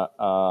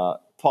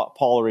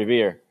Paul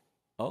Revere.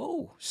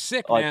 Oh,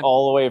 sick, like man!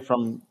 All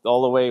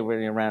the way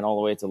when he ran all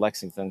the way to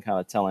Lexington, kind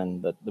of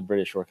telling that the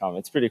British were coming.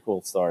 It's a pretty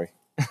cool story.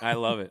 I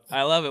love it.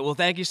 Well,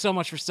 thank you so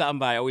much for stopping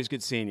by. Always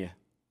good seeing you.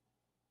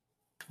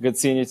 Good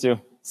seeing you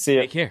too. See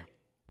you. Take care.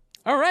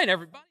 All right,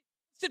 everybody.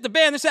 Tip the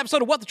band. This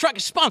episode of What the Truck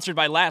is sponsored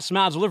by Last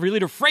Mile Delivery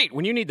Leader Freight.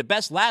 When you need the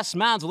best last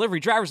mile delivery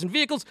drivers and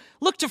vehicles,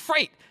 look to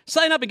Freight.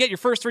 Sign up and get your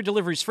first 3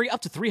 deliveries free, up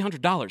to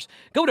 $300.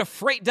 Go to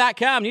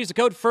freight.com and use the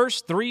code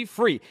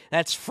FIRST3FREE.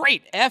 That's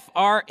Freight,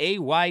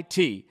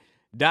 FRAYT.com.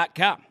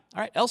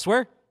 All right,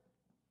 elsewhere.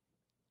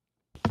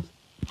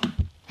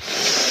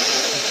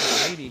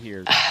 Lady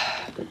here.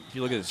 If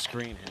you look at the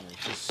screen, Henry,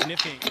 she's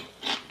sniffing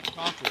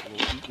chocolate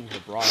while eating her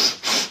broccoli.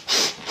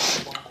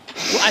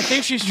 Well, I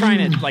think she's trying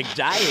to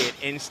diet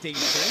and stay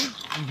thin.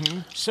 Mm-hmm.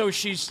 So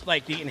she's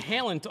like, the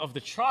inhalant of the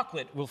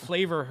chocolate will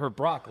flavor her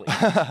broccoli.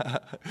 I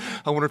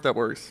wonder if that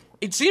works.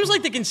 It seems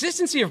like the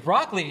consistency of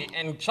broccoli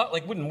and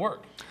chocolate wouldn't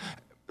work.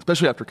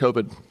 Especially after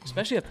COVID.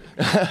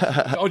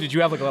 Oh, did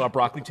you have a lot of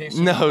broccoli taste?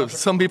 No,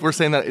 some people are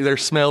saying that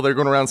they're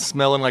going around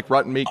smelling like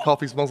rotten meat.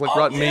 Coffee smells like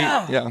rotten meat.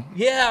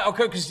 Yeah,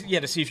 okay, because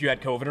to see if you had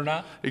COVID or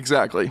not.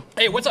 Exactly.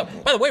 Hey, what's up?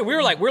 By the way,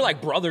 we're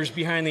like brothers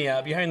behind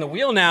the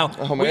wheel now.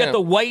 Oh, we got the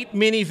white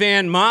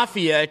minivan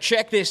mafia.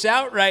 Check this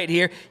out right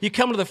here. You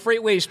come to the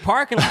Freightways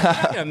parking lot, you're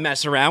not gonna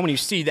mess around when you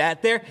see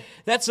that there.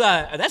 That's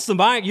the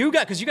mine you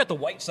got, because you got the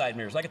white side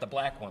mirrors. I got the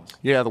black ones.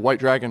 Yeah, the white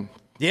dragon.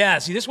 Yeah,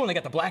 see, this one, they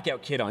got the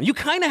blackout kit on. You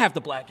kind of have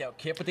the blackout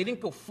kit, but they didn't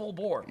go full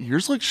bore.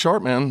 Yours looks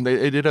sharp, man.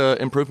 They did an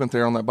improvement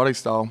there on that body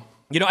style.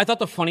 You know, I thought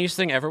the funniest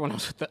thing ever when I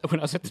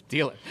was at the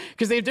dealer,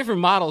 because they have different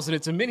models, and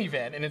it's a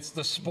minivan, and it's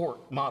the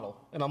sport model,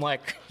 and I'm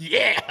like,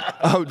 yeah.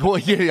 Oh well,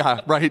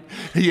 yeah, right.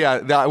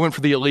 Yeah, I went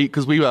for the Elite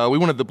because we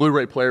wanted the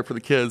Blu-ray player for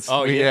the kids.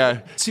 Oh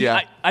yeah. See,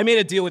 yeah. I made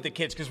a deal with the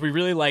kids because we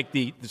really like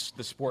the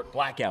sport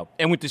blackout,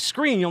 and with the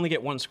screen, you only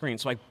get one screen,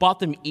 so I bought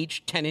them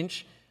each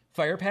 10-inch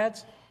fire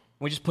pads.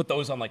 And we just put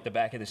those on like the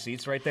back of the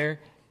seats right there.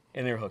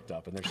 And they're hooked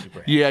up, and they're super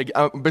happy. Yeah,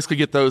 basically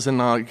get those, and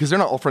because they're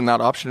not offering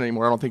that option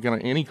anymore, I don't think on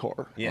any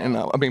car. Yeah. And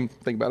I mean,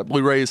 think about it.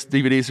 Blu-rays,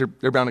 DVDs,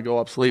 they're bound to go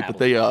obsolete, but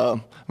they,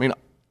 I mean,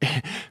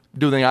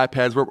 doing the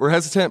iPads, we're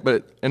hesitant,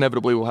 but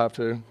inevitably we'll have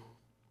to.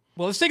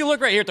 Well, let's take a look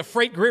right here at the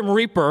Freight Grim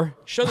Reaper.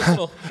 Show this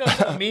little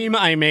meme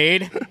I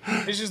made.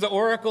 This is the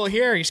Oracle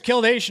here. He's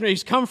killed Asian.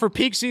 He's come for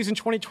peak season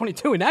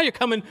 2022, and now you're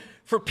coming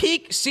for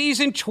peak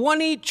season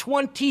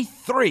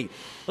 2023.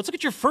 Let's look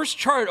at your first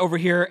chart over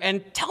here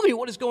and tell me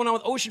what is going on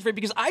with ocean freight,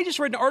 because I just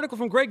read an article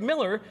from Greg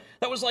Miller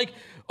that was like,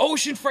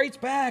 ocean freight's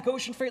back.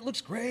 Ocean freight looks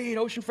great.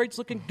 Ocean freight's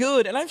looking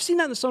good. And I've seen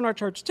that in the sonar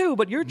charts too,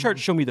 but your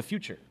charts show me the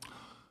future.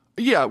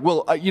 Yeah,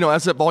 well,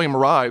 as that volume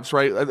arrives,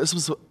 right, this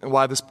was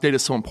why this data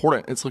is so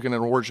important. It's looking at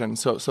origin.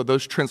 So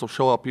those trends will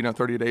show up,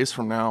 30 days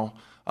from now.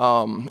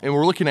 And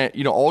we're looking at,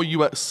 all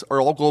U.S. or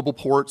all global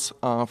ports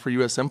for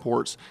U.S.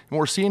 imports. And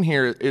what we're seeing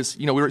here is,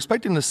 we were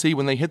expecting to see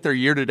when they hit their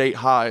year-to-date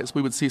highs,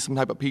 we would see some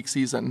type of peak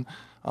season.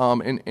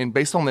 And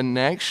based on the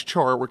next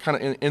chart, we're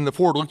kind of in the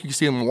forward look, you can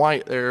see in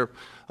white there,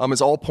 is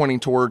all pointing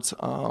towards,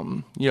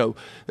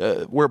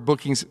 where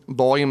bookings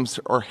volumes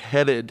are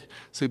headed.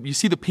 So you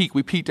see the peak.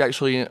 We peaked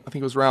actually, I think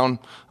it was around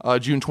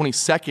June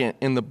 22nd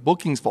in the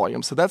bookings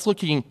volume. So that's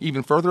looking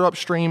even further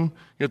upstream,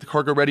 the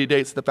cargo ready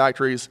dates at the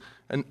factories.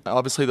 And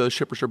obviously those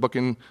shippers are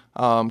booking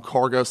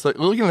cargo. So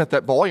looking at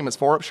that volume as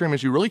far upstream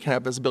as you really can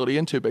have visibility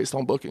into based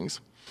on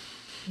bookings.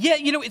 Yeah,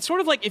 it's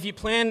sort of like if you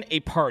plan a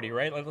party,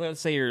 right? Like, let's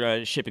say you're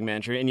a shipping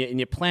manager and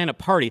you plan a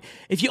party.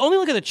 If you only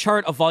look at the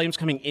chart of volumes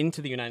coming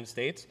into the United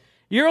States,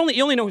 you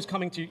only know who's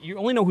coming to. You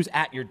only know who's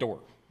at your door.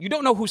 You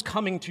don't know who's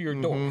coming to your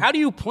door. How do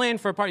you plan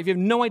for a party if you have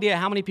no idea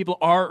how many people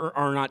are or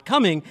are not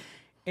coming?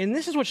 And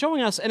this is what's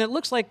showing us, and it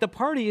looks like the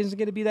party isn't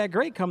going to be that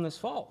great come this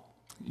fall.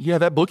 Yeah,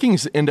 that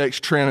bookings index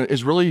trend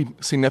is really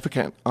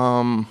significant.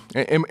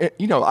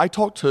 I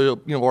talk to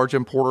large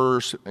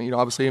importers,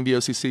 obviously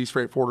MVOCCs,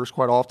 freight forwarders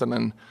quite often,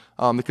 and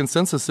the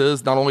consensus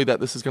is not only that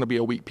this is going to be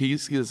a weak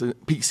peak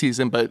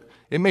season, but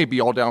it may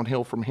be all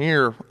downhill from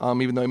here,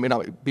 even though it may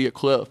not be a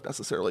cliff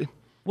necessarily.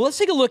 Well, let's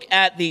take a look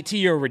at the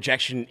TO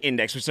rejection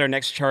index, which is our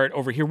next chart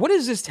over here. What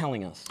is this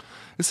telling us?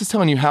 This is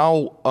telling you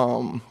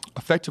how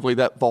effectively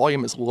that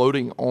volume is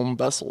loading on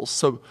vessels.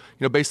 So,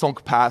 based on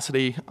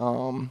capacity,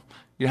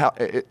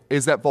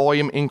 is that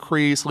volume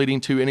increase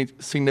leading to any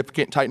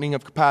significant tightening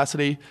of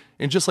capacity?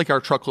 And just like our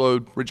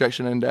truckload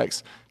rejection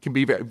index can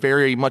be very,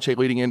 very much a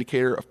leading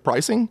indicator of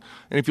pricing.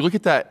 And if you look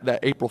at that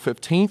April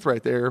 15th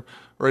right there,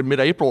 or in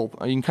mid-April,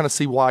 you can kind of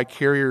see why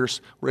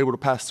carriers were able to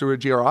pass through a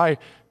GRI.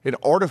 In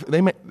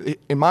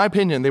my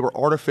opinion, they were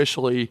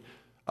artificially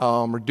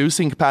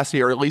reducing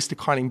capacity or at least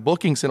declining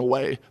bookings in a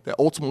way that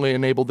ultimately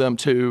enabled them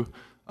to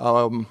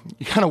kind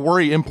of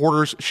worry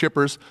importers,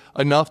 shippers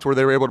enough to where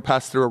they were able to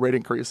pass through a rate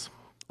increase.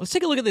 Let's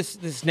take a look at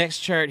this next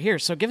chart here.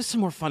 So give us some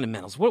more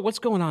fundamentals. What's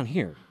going on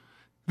here?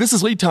 This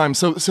is lead time.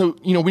 So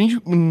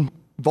when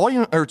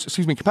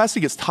capacity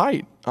gets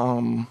tight,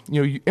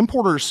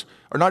 importers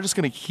are not just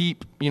going to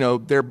keep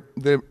their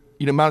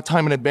amount of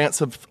time in advance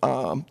of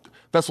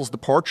vessel's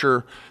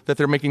departure that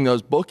they're making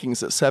those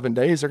bookings at 7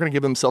 days. They're going to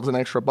give themselves an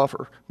extra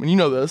buffer. I mean, you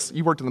know this.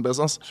 You worked in the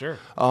business. Sure.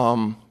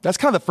 That's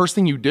kind of the first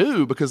thing you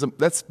do because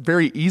that's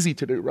very easy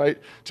to do, right?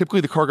 Typically,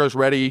 the cargo's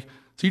ready.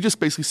 So you just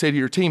basically say to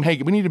your team, hey,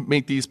 we need to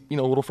make these a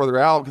little further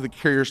out, give the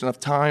carriers enough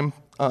time,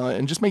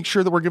 and just make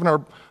sure that we're giving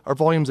our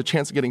volumes a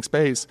chance of getting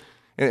space.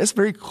 And it's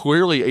very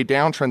clearly a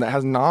downtrend that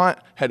has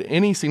not had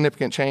any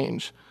significant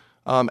change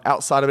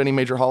outside of any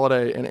major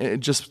holiday. And it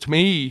just, to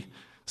me,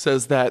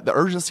 says that the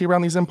urgency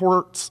around these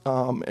imports,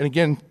 and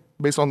again,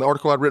 based on the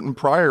article I'd written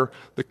prior,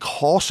 the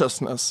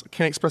cautiousness, I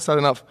can't express that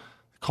enough,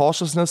 the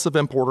cautiousness of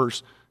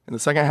importers in the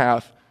second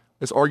half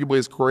is arguably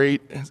as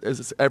great as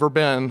it's ever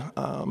been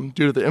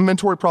due to the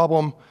inventory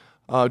problem,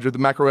 due to the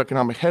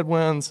macroeconomic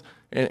headwinds,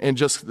 and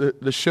just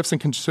the shifts in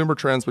consumer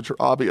trends, which are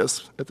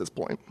obvious at this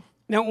point.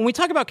 Now, when we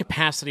talk about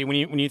capacity,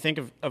 when you think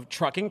of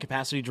trucking,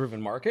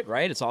 capacity-driven market,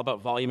 right? It's all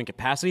about volume and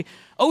capacity.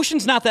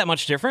 Ocean's not that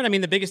much different. I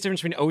mean, the biggest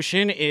difference between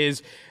ocean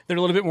is they're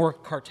a little bit more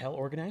cartel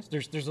organized.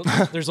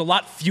 There's a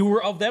lot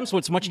fewer of them, so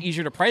it's much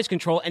easier to price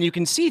control, and you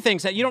can see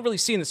things that you don't really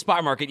see in the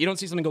spot market. You don't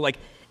see something go like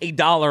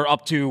 $1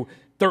 up to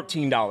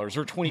 $13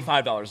 or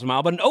 $25 a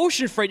mile. But in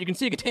ocean freight, you can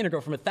see a container go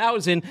from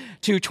 $1,000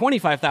 to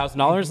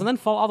 $25,000 and then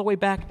fall all the way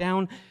back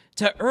down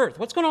to earth.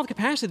 What's going on with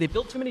capacity? They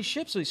built too many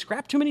ships, so they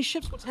scrapped too many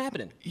ships. What's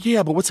happening?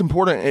 Yeah, but what's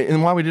important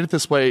and why we did it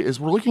this way is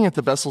we're looking at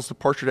the vessel's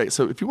departure date.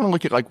 So if you want to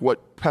look at like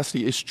what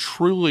capacity is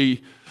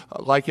truly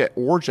like at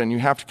origin, you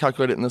have to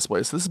calculate it in this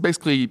way. So this is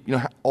basically,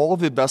 all of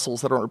the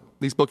vessels that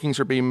these bookings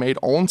are being made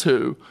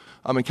onto,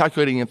 and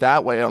calculating it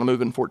that way on a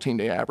moving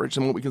 14-day average.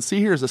 And what we can see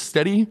here is a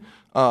steady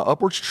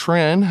upwards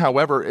trend.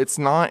 However, it's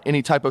not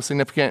any type of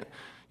significant,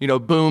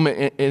 boom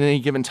in any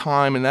given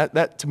time. And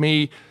that to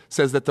me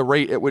says that the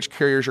rate at which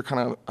carriers are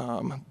kind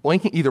of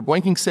either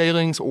blanking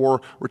sailings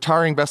or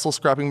retiring vessels,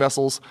 scrapping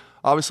vessels.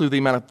 Obviously, the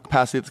amount of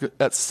capacity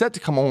that's set to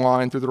come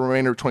online through the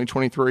remainder of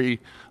 2023,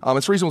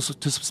 it's reasonable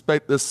to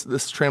suspect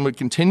this trend would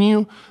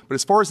continue. But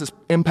as far as this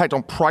impact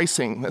on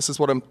pricing, this is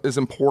what is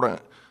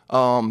important.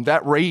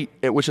 That rate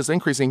at which it's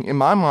increasing, in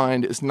my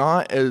mind, is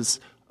not as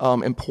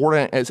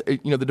important as,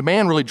 the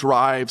demand really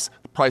drives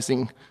the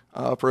pricing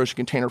for ocean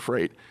container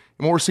freight.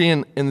 And what we're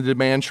seeing in the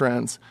demand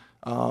trends,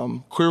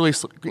 clearly,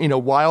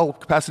 while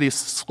capacity is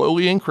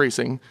slowly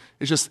increasing,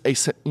 it's just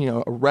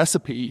a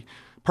recipe,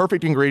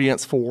 perfect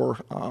ingredients for,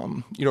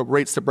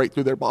 rates to break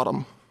through their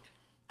bottom.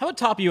 How about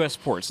top U.S.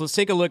 ports? Let's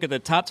take a look at the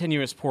top 10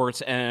 U.S.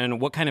 ports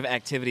and what kind of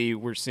activity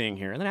we're seeing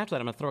here. And then after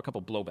that, I'm going to throw a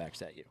couple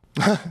blowbacks at you.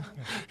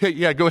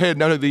 Yeah, go ahead.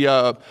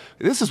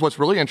 This is what's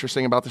really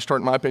interesting about this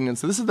chart, in my opinion.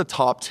 So this is the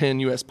top 10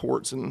 U.S.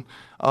 ports. And,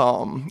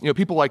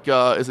 people like,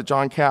 is it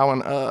John Cowan,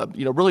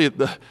 really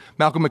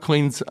Malcolm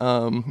McLean's,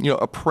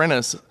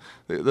 apprentice,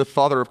 the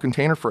father of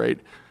container freight.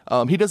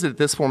 He does it at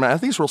this format. I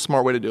think it's a real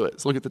smart way to do it.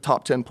 So look at the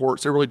top 10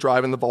 ports. They're really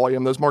driving the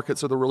volume. Those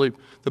markets are the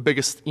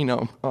biggest,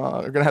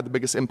 are going to have the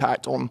biggest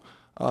impact on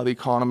the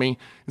economy.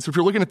 And so if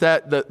you're looking at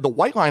that, the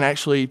white line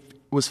actually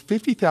was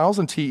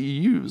 50,000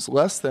 TEUs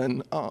less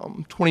than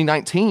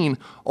 2019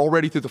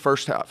 already through the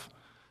first half.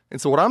 And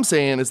so what I'm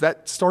saying is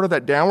that started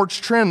that downwards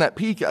trend, that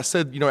peak. I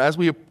said, as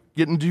we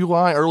get into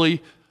July,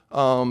 early,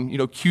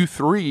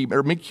 Q3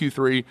 or mid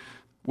Q3,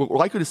 we're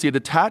likely to see a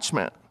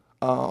detachment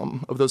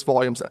of those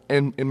volumes.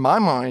 And in my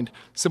mind,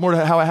 similar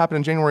to how it happened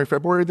in January,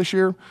 February this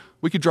year,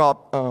 we could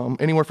drop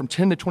anywhere from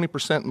 10 to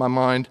 20% in my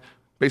mind,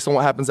 based on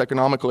what happens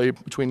economically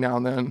between now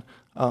and then,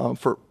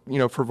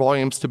 for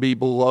volumes to be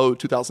below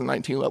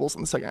 2019 levels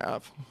in the second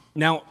half.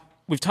 Now,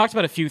 we've talked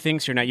about a few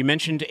things here. Now, you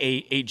mentioned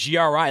a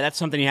GRI. That's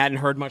something you hadn't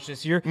heard much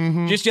this year.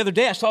 Mm-hmm. Just the other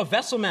day, I saw a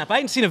vessel map. I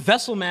hadn't seen a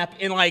vessel map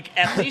in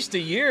at least a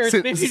year.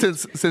 since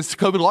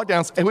COVID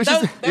lockdowns. That was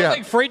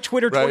like Freight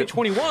Twitter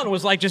 2021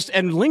 was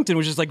and LinkedIn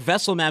was just like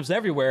vessel maps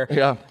everywhere.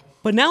 Yeah.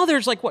 But now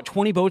there's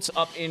 20 boats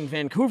up in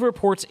Vancouver.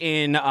 Ports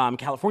in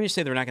California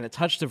say they're not going to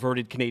touch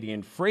diverted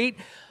Canadian freight.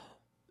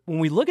 When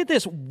we look at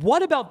this,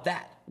 what about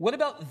that? What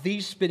about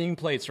these spinning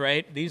plates,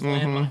 right? These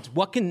landmines.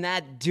 What can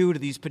that do to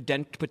these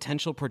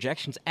potential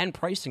projections and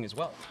pricing as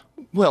well?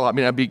 Well,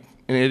 I'd be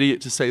an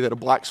idiot to say that a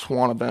black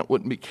swan event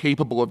wouldn't be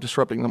capable of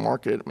disrupting the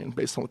market.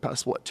 Based on the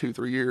past,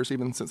 2-3 years,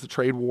 even since the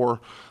trade war.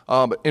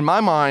 But in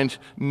my mind,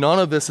 none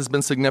of this has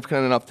been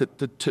significant enough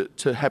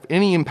to have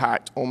any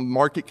impact on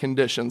market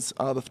conditions.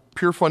 The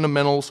pure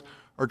fundamentals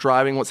are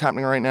driving what's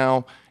happening right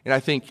now. And I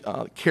think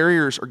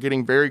carriers are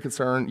getting very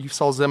concerned. You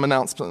saw Zim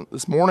announcement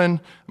this morning,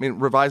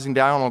 revising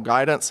down on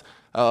guidance.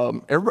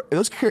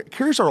 Those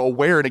carriers are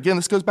aware, and again,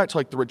 this goes back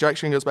to the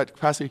rejection, goes back to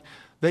capacity.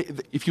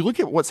 If you look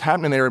at what's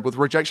happening there with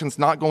rejections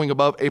not going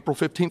above April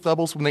 15th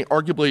levels, when they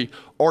arguably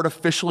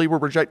artificially were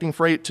rejecting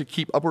freight to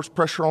keep upwards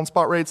pressure on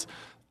spot rates,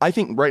 I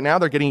think right now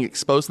they're getting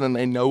exposed, and then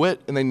they know it,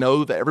 and they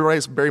know that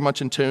everybody's very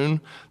much in tune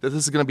that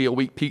this is going to be a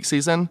weak peak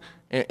season.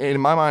 And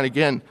in my mind,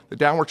 again, the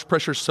downward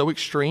pressure is so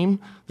extreme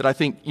that I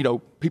think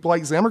people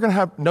like Zim are going to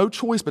have no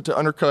choice but to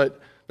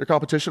undercut their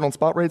competition on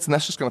spot rates, and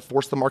that's just going to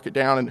force the market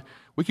down. And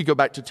we could go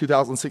back to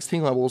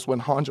 2016 levels when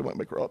Honda went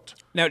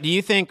bankrupt. Now, do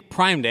you think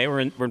Prime Day?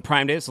 We're in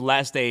Prime Day. It's the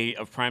last day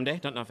of Prime Day.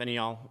 Don't know if any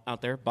of y'all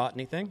out there bought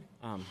anything.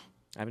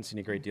 I haven't seen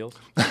any great deals.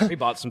 We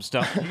bought some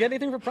stuff. You get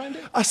anything for Prime Day?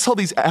 I saw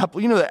these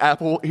Apple, the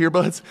Apple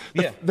earbuds.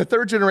 The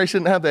third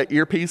generation didn't have that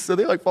earpiece, so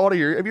they fall out of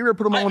your ear. Have you ever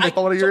put them on when they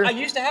fall out of your ear? I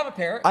used to have a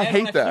pair. I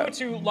hate that. When I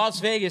flew to Las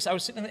Vegas, I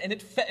was sitting there, and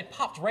it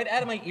popped right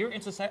out of my ear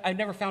into the side. I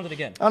never found it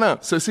again. I know.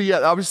 So see,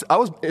 I was,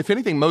 if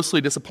anything, mostly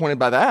disappointed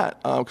by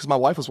that because my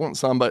wife was wanting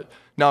some, but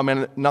no,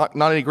 man, not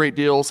any great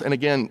deals. And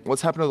again,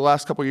 what's happened over the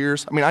last couple of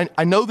years?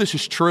 I know this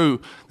is true.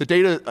 The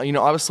data,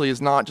 obviously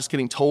is not just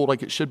getting told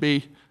like it should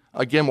be.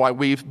 Again, why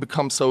we've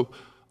become so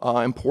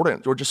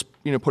important. We're just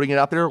putting it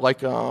out there like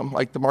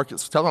the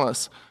market's telling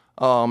us.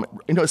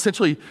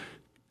 Essentially,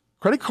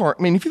 credit card.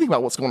 If you think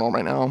about what's going on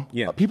right now,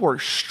 people are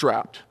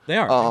strapped. They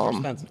are.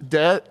 Expensive.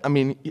 Debt.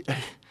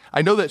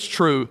 I know that's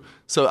true.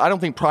 So I don't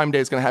think Prime Day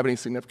is going to have any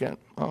significant,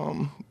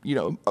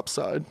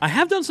 upside. I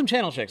have done some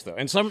channel checks though,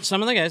 and some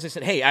of the guys they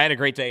said, "Hey, I had a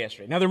great day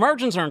yesterday." Now their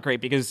margins aren't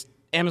great because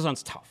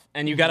Amazon's tough,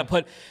 and you got to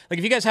put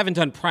if you guys haven't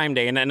done Prime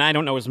Day, and I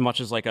don't know as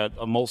much as a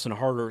Molson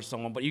Harder or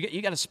someone, but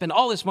you got to spend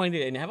all this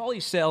money and have all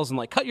these sales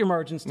and cut your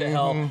margins to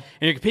hell, and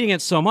you're competing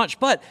against so much.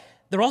 But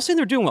they're all saying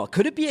they're doing well.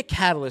 Could it be a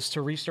catalyst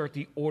to restart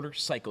the order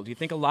cycle? Do you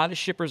think a lot of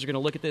shippers are going to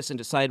look at this and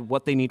decide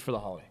what they need for the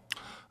holiday?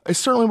 It's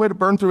certainly a way to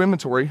burn through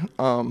inventory.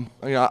 I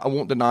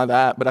won't deny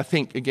that, but I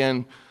think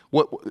again,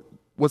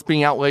 what's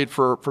being outlaid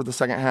for the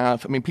second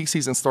half. Peak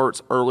season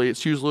starts early.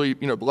 It's usually,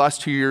 the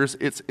last 2 years,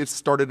 it's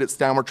started its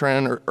downward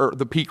trend, or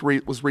the peak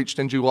was reached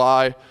in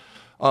July.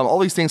 all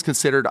these things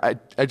considered,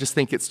 I just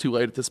think it's too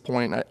late at this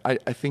point. I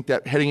think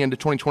that heading into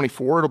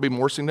 2024, it'll be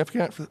more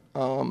significant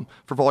for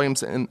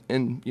volumes in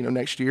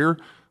next year.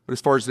 But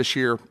as far as this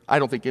year, I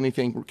don't think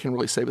anything can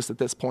really save us at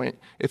this point.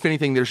 If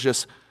anything, there's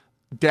just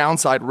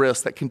downside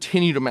risks that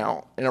continue to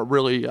mount in a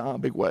really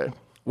big way.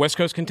 West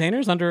Coast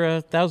containers under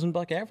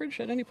 $1,000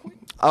 average at any point?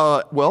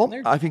 Well,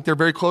 I think they're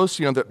very close.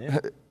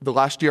 The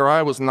last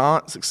DRI was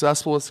not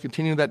successful. It's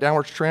continued that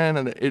downward trend.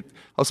 And I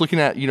was looking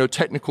at,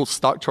 technical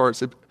stock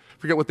charts. I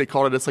forget what they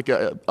called it. It's like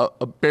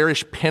a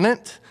bearish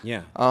pennant.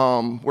 Yeah.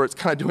 Where it's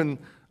kind of doing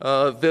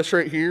this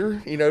right here,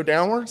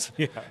 downwards.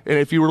 Yeah. And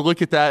if you were to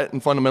look at that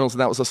in fundamentals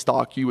and that was a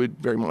stock, you would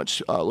very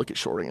much look at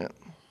shorting it.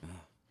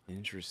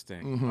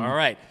 Interesting. Mm-hmm. All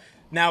right.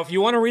 Now, if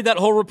you want to read that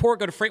whole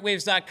report, go to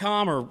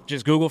freightwaves.com or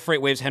just Google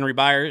FreightWaves Henry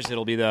Byers.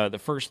 It'll be the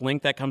first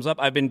link that comes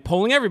up. I've been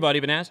polling everybody,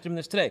 been asking them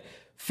this today.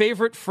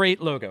 Favorite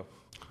freight logo?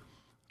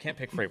 Can't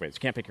pick FreightWaves.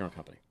 Can't pick your own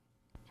company.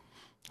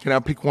 Can I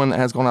pick one that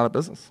has gone out of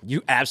business?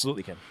 You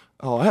absolutely can.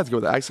 Oh, I had to go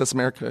with Access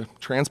America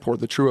Transport,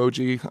 the true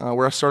OG,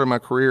 where I started my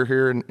career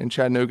here in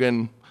Chattanooga.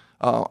 And,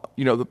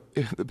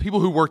 the people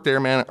who work there,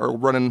 man, are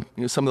running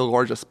some of the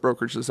largest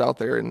brokerages out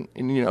there. And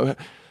the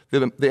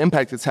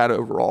impact it's had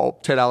overall,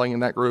 Ted Alling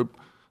and that group,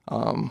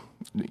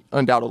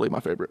 undoubtedly my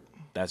favorite.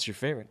 That's your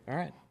favorite. All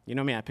right. You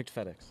know me, I picked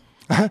FedEx.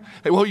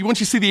 Hey, well, once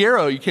you see the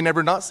arrow, you can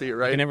never not see it,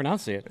 right? You can never not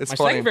see it. It's my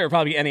funny. second favorite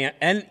probably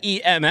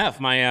NEMF.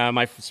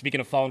 My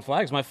speaking of fallen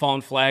flags, my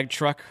fallen flag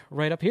truck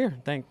right up here.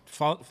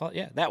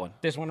 Yeah, that one.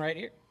 This one right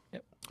here.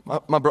 Yep.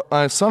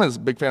 My son is a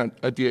big fan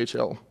of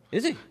DHL.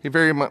 Is he?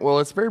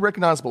 It's very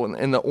recognizable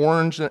in the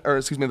orange,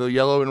 the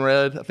yellow and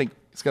red. I think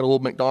it's got a little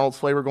McDonald's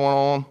flavor going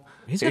on.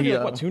 He's got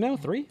what, 2 now?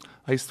 3?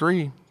 He's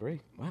 3. 3.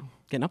 Wow,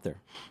 getting up there.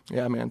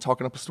 Yeah, man,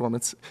 talking up a storm.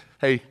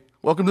 Hey,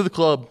 welcome to the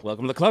club.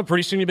 Welcome to the club.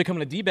 Pretty soon you're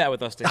becoming a D-bat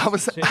with us. I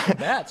was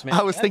man.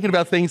 Thinking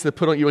about things to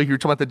put on you. Like you were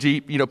talking about the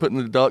Jeep, putting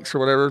the ducts or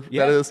whatever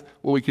that is,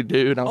 what we could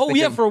do.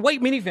 And for a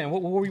white minivan.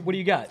 What do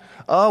you got?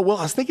 Well,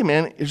 I was thinking,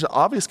 man, there's an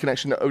obvious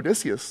connection to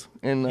Odysseus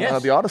in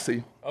the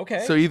Odyssey.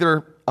 Okay. So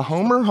either a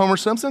Homer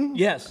Simpson.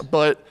 Yes.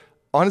 But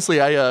honestly,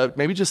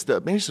 maybe just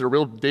a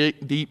real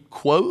deep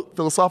quote,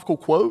 philosophical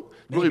quote.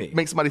 Maybe. Really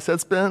make somebody's head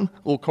spin, a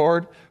little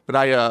card. But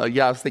I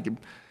was thinking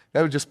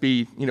that would just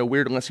be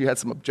weird unless you had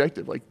some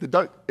objective. Like the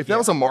duck, if that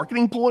was a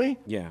marketing ploy,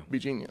 it'd be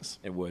genius.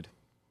 It would.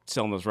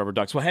 Selling those rubber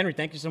ducks. Well, Henry,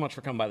 thank you so much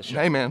for coming by the show.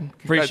 Hey, man.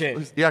 Appreciate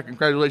it. Yeah,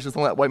 congratulations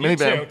on that white You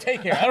minivan. too.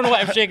 Take care. I don't know why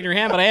I'm shaking your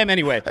hand, but I am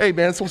anyway. Hey,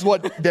 man, that's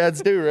what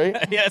dads do, right?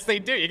 Yes, they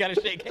do. You got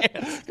to shake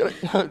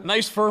hands.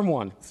 Nice firm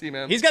one. See,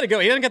 man. He's got to go.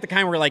 He doesn't get the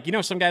kind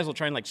where, some guys will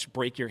try and,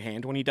 break your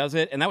hand when he does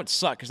it, and that would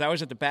suck, because I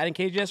was at the batting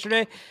cage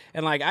yesterday,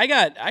 and, I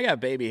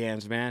got baby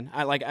hands, man.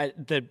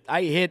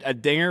 I hit a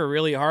dinger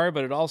really hard,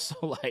 but it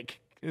also,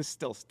 it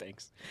still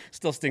stinks.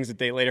 Still stings a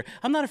day later.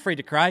 I'm not afraid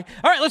to cry.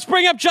 All right, let's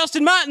bring up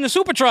Justin Martin, the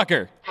Super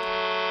Trucker.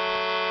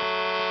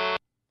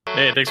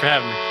 Hey, thanks for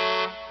having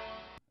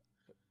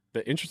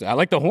me. Interesting. I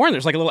like the horn.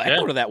 There's a little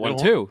echo to that one,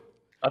 too.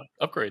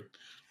 Upgrade.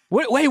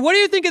 Wait, what do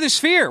you think of the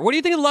Sphere? What do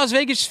you think of the Las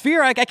Vegas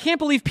Sphere? I can't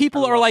believe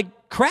people are,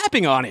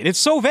 crapping on it. It's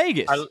so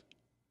Vegas.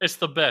 It's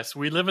the best.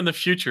 We live in the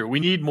future. We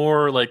need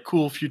more,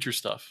 cool future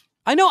stuff.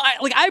 I know,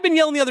 I've been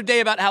yelling the other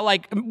day about how,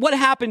 what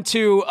happened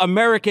to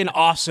American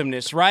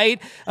awesomeness, right?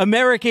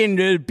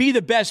 American be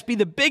the best, be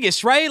the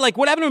biggest, right?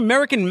 What happened to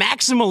American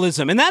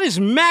maximalism? And that is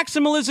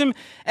maximalism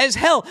as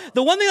hell.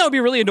 The one thing that would be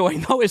really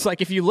annoying, though, is,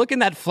 if you look in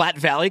that flat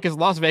valley, because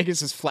Las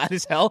Vegas is flat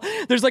as hell,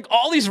 there's,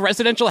 all these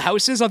residential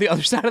houses on the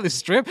other side of the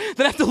strip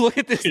that have to look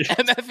at this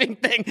MFing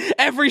thing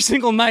every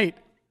single night.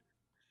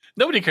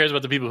 Nobody cares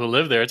about the people who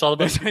live there. It's all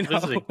about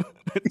visiting.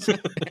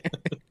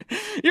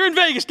 You're in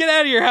Vegas. Get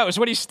out of your house.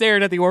 What are you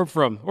staring at the orb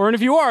from? Or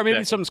if you are,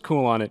 maybe something's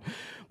cool on it.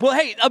 Well,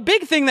 hey, a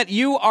big thing that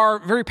you are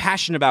very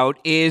passionate about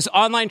is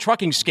online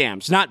trucking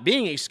scams. Not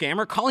being a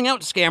scammer, calling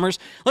out scammers.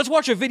 Let's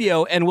watch a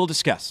video and we'll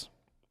discuss.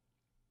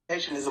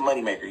 Is a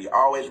moneymaker. You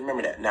always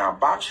remember that. Now, a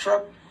box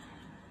truck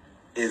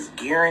is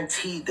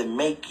guaranteed to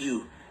make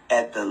you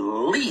at the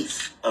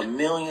least $1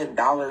 million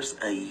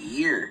a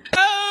year.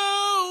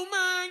 Oh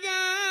my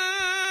God!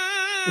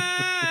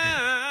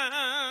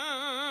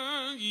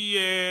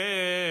 Yeah.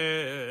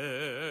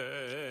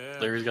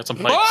 Larry's got some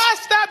pipes. Boy,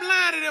 stop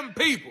lying to them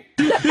people.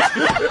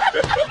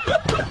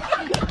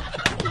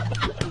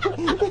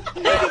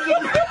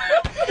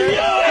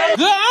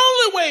 The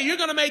only way you're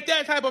gonna make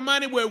that type of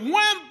money with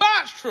one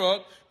box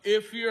truck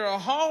if you're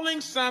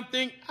hauling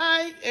something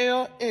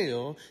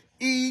ILLEGAL.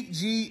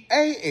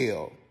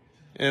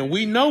 And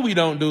we know we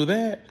don't do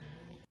that.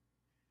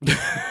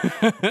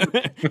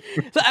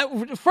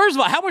 First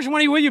of all, how much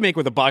money will you make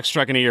with a box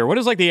truck in a year? What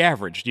is the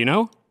average? Do you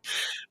know?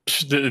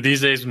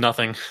 These days,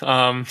 nothing.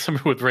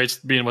 With rates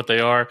being what they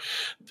are,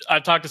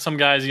 I've talked to some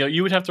guys.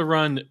 You would have to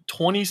run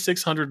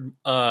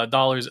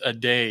 $2,600 a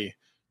day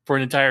for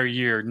an entire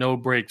year, no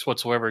breaks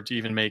whatsoever, to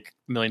even make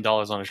 $1 million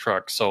on a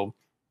truck. So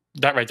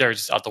that right there is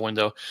just out the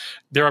window.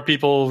 There are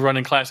people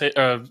running Class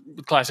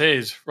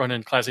A's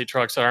running Class 8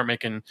 trucks that aren't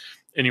making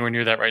anywhere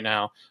near that right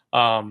now.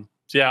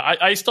 Yeah,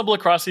 I stumble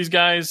across these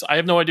guys. I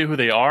have no idea who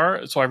they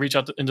are, so I reach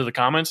out into the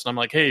comments and I'm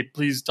like, "Hey,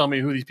 please tell me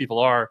who these people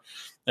are."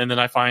 And then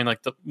I find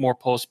like the more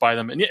posts by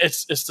them, and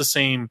it's the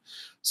same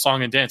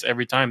song and dance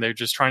every time. They're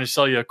just trying to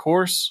sell you a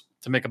course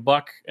to make a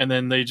buck, and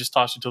then they just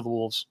toss you to the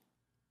wolves.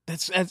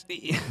 That's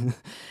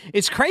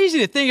it's crazy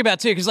to think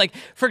about too, because like,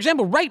 for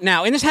example, right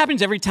now, and this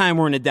happens every time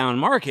we're in a down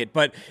market,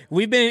 but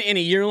we've been in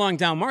a year-long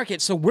down market,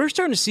 so we're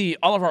starting to see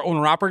all of our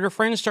owner-operator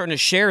friends starting to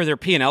share their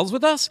P&Ls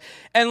with us,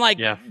 and like,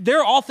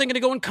 they're all thinking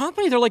of going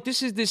company. They're like,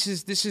 this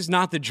is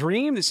not the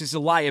dream. This is a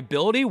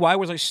liability. Why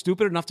was I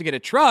stupid enough to get a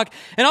truck?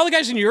 And all the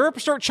guys in Europe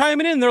start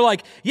chiming in. They're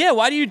like, yeah,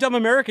 why do you dumb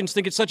Americans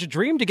think it's such a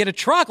dream to get a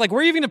truck? Like,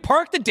 where are you even to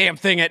park the damn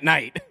thing at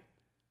night?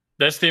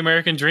 That's the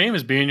American dream,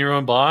 is being your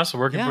own boss,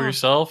 working for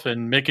yourself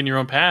and making your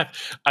own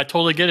path. I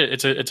totally get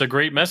it. It's a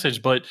great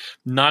message, but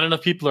not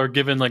enough people are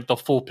given like the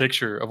full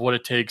picture of what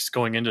it takes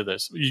going into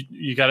this.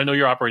 You got to know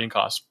your operating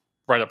costs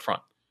right up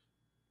front.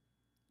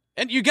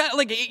 And you got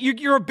like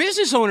you're a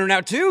business owner now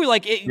too.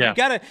 Like you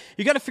gotta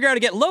figure out how to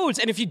get loads.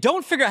 And if you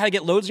don't figure out how to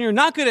get loads and you're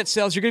not good at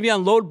sales, you're gonna be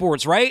on load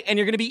boards, right? And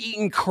you're gonna be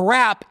eating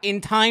crap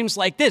in times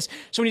like this.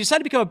 So when you decide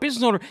to become a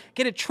business owner,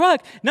 get a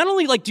truck. Not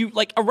only like do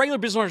like a regular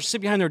business owner sit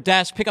behind their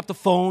desk, pick up the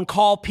phone,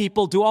 call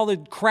people, do all the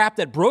crap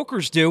that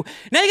brokers do.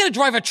 Now you gotta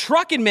drive a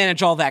truck and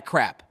manage all that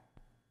crap.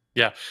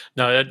 Yeah,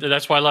 no,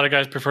 that's why a lot of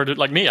guys prefer to,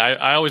 like me.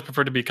 I always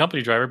prefer to be a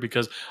company driver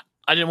because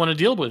I didn't want to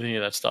deal with any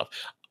of that stuff.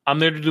 I'm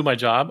there to do my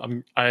job.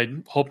 I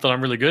hope that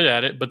I'm really good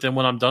at it. But then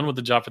when I'm done with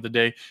the job for the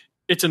day,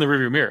 it's in the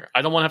rearview mirror.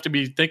 I don't want to have to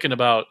be thinking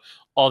about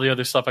all the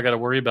other stuff I got to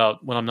worry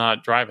about when I'm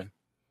not driving.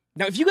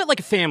 Now, if you got like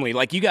a family,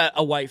 like you got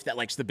a wife that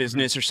likes the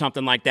business or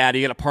something like that, or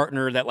you got a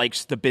partner that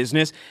likes the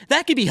business,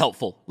 that could be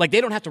helpful. Like they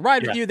don't have to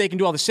ride with you. They can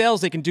do all the sales.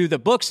 They can do the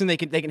books, and they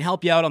can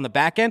help you out on the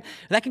back end.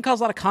 That can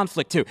cause a lot of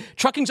conflict too.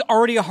 Trucking's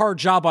already a hard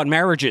job on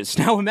marriages.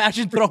 Now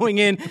imagine throwing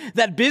in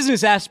that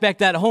business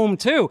aspect at home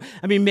too.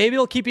 I mean, maybe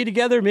it'll keep you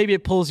together. Maybe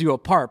it pulls you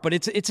apart. But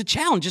it's a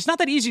challenge. It's not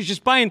that easy as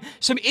just buying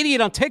some idiot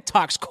on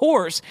TikTok's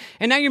course,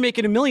 and now you're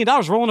making $1 million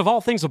rolling, of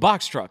all things, a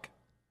box truck.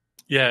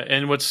 Yeah,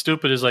 and what's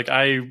stupid is like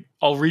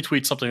I'll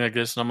retweet something like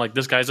this, and I'm like,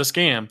 this guy's a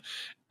scam,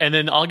 and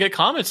then I'll get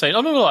comments saying,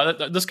 oh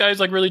no, this guy's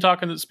like really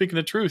speaking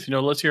the truth.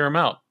 Let's hear him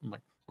out. I'm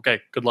like,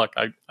 okay, good luck.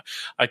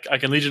 I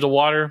can lead you to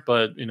water,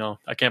 but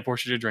I can't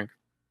force you to drink.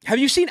 Have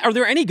you seen? Are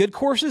there any good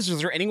courses?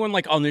 Is there anyone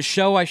like on this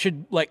show I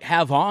should like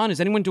have on?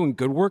 Is anyone doing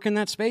good work in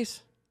that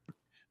space?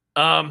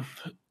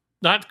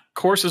 Not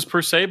courses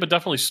per se, but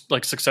definitely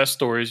like success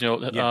stories. You're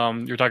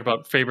talking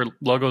about favorite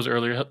logos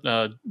earlier.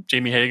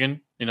 Jamie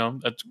Hagan.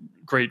 That's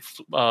great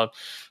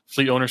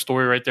fleet owner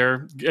story right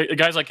there.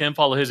 Guys like him,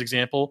 follow his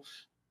example.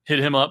 Hit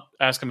him up,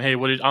 ask him, hey,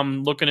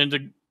 I'm looking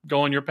into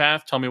going your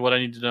path. Tell me what I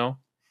need to know.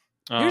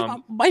 Here's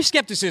my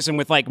skepticism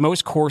with like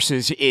most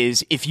courses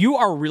is if you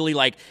are really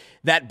like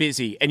that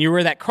busy and you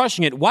were that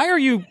crushing it, why are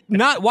you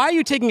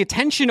taking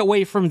attention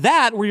away from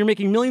that where you're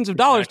making millions of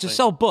dollars to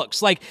sell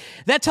books? Like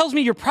that tells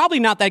me you're probably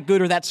not that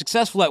good or that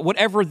successful at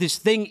whatever this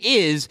thing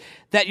is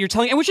that you're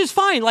telling, and which is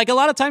fine. Like a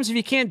lot of times if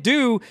you can't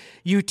do,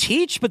 you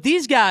teach, but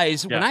these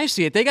guys, when I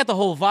see it, they got the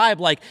whole vibe.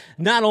 Like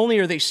not only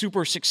are they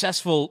super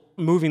successful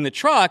moving the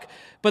truck,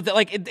 but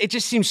it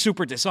just seems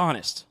super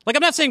dishonest. Like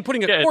I'm not saying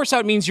putting a course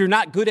out means you're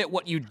not good at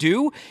what you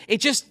do.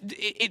 It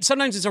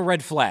sometimes it's a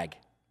red flag.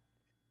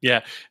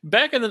 Yeah.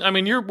 Back in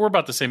we're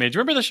about the same age.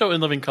 Remember the show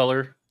In Living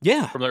Color?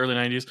 Yeah. From the early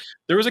 90s?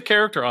 There was a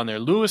character on there,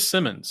 Loomis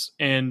Simmons,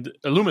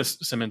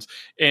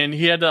 and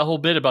he had that whole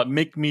bit about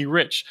make me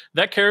rich.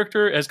 That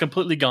character has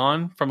completely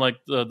gone from like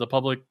the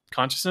public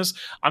consciousness.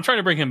 I'm trying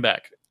to bring him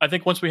back. I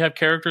think once we have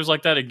characters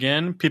like that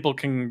again, people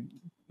can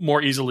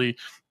more easily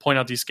point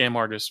out these scam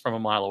artists from a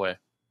mile away.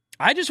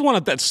 I just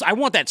want that. I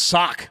want that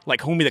sock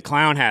like Homie the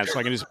Clown has, so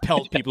I can just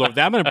pelt people over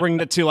that. I'm going to bring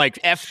that to like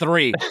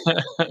F3.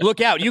 Look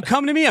out! You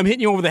come to me, I'm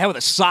hitting you over the head with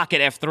a sock at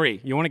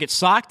F3. You want to get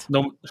socked?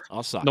 No,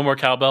 I'll sock. No more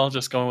cowbell.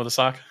 Just going with a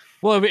sock.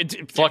 Well,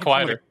 Fluck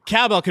quieter.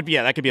 Cowbell could be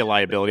that could be a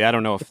liability. I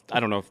don't know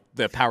if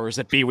the powers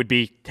that be would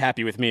be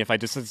happy with me if I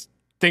just. This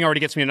thing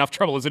already gets me enough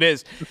trouble as it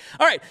is.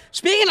 All right.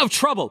 Speaking of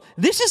trouble,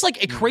 this is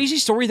like a crazy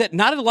story that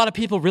not a lot of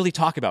people really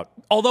talk about.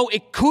 Although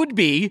it could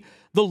be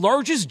the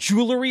largest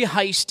jewelry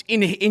heist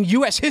in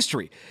U.S.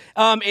 history.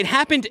 It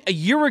happened a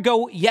year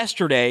ago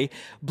yesterday.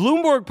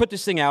 Bloomberg put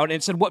this thing out and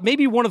it said what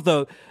maybe one of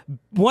the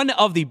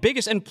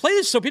biggest, and play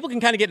this so people can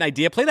kind of get an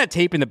idea. Play that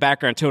tape in the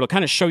background too. It'll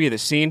kind of show you the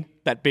scene.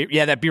 That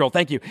B-roll.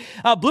 Thank you.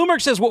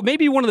 Bloomberg says what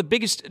maybe one of the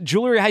biggest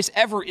jewelry heists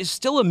ever is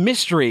still a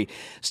mystery.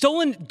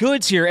 Stolen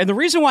goods here, and the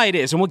reason why it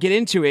is, and we'll get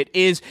into it,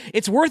 is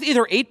it's worth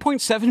either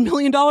 $8.7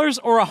 million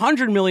or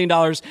 $100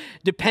 million,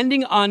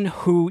 depending on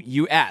who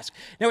you ask.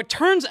 Now, it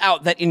turns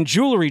out that in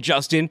jewelry,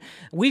 Justin,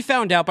 we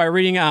found out by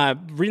reading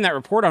that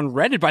report on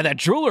Reddit by that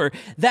jeweler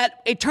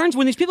that it turns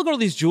when these people go to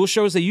these jewel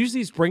shows, they use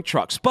these brink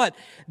trucks, but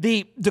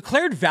the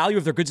declared value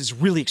of their goods is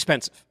really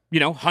expensive.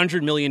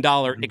 $100 million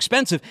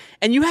expensive.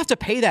 And you have to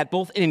pay that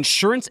both in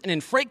insurance and in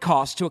freight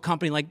costs to a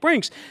company like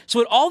Brinks. So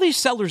what all these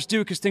sellers do,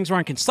 because things are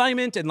on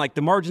consignment and like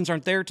the margins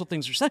aren't there until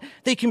things are set,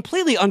 they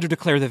completely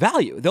underdeclare the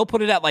value. They'll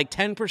put it at like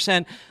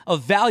 10%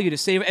 of value to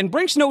save. And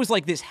Brinks knows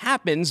like this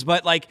happens,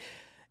 but like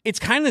it's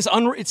kind of this,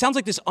 it sounds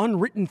like this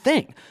unwritten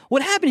thing.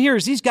 What happened here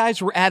is these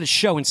guys were at a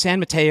show in San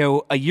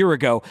Mateo a year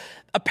ago.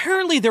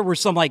 Apparently there were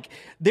some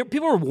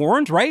people were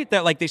warned, right?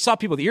 That like they saw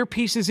people with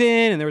earpieces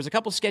in and there was a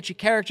couple sketchy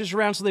characters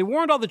around. So they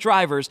warned all the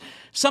drivers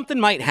something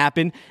might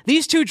happen.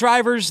 These two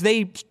drivers,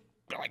 they're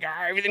like,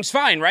 everything's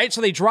fine, right?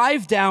 So they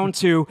drive down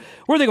to,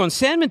 where are they going?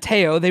 San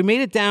Mateo. They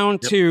made it down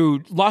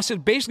to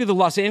basically the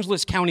Los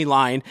Angeles County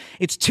line.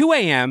 It's 2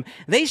 a.m.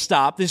 They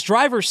stop. This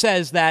driver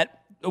says that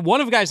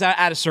one of the guys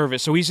out of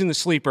service, so he's in the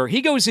sleeper.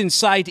 He goes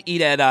inside to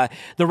eat at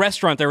the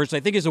restaurant there, which I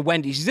think is a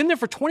Wendy's. He's in there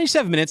for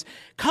 27 minutes,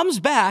 comes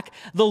back.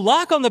 The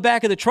lock on the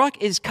back of the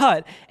truck is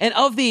cut. And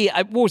of the,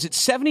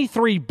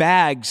 73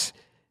 bags?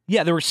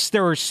 Yeah, there were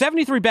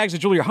 73 bags of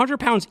jewelry, 100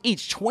 pounds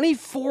each.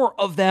 24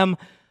 of them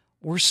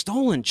were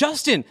stolen.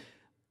 Justin,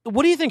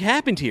 what do you think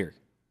happened here?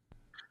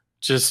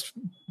 Just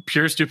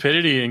pure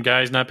stupidity and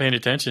guys not paying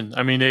attention.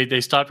 I mean,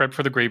 they stopped right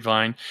before the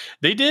Grapevine.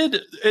 They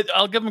did.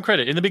 I'll give them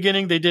credit. In the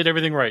beginning, they did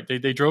everything right.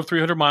 They drove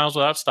 300 miles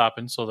without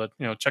stopping, so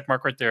that check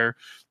mark right there.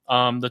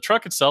 The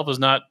truck itself is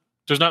not.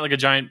 There's not like a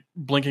giant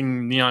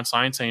blinking neon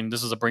sign saying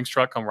this is a Brinks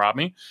truck. Come rob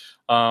me.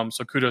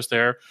 So kudos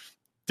there.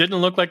 Didn't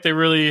look like they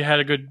really had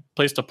a good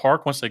place to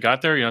park once they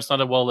got there. It's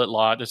not a well lit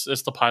lot.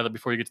 It's the pilot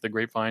before you get to the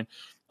Grapevine.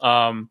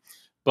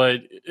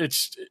 But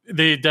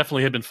they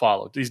definitely had been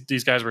followed.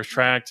 These guys were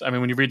tracked. I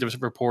mean, when you read the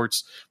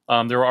reports,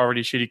 there were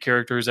already shady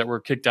characters that were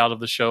kicked out of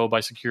the show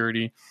by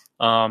security.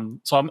 So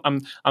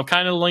I'm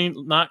kind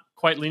of not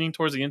quite leaning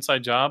towards the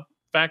inside job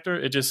factor.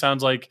 It just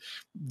sounds like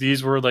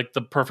these were like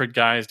the perfect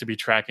guys to be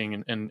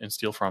tracking and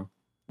steal from.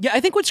 Yeah, I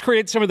think what's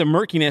created some of the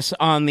murkiness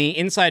on the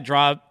inside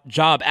job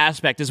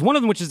aspect is one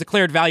of them, which is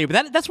declared value,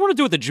 but that's more to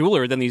do with the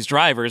jeweler than these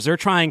drivers. They're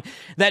trying,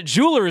 that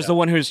jeweler is the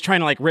one who's trying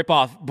to like rip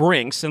off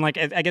Brinks, and like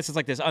I guess it's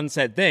like this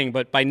unsaid thing,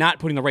 but by not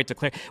putting the right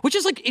declare, which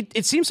is like,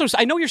 it seems so,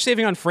 I know you're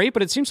saving on freight,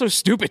 but it seems so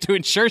stupid to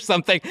insure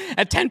something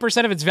at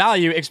 10% of its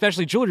value,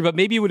 especially jewelry, but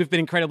maybe it would have been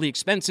incredibly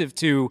expensive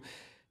to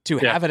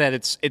have it at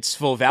its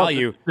full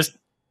value. Well,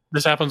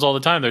 this happens all the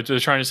time. They're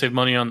trying to save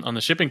money on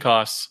the shipping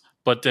costs,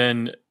 but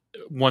then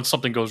once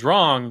something goes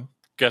wrong,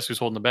 guess who's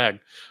holding the bag?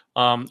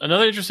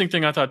 Another interesting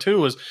thing I thought too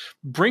was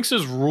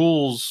Brinks's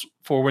rules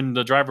for when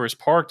the driver is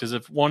parked is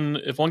if one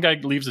guy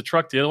leaves the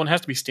truck, the other one has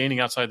to be standing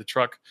outside the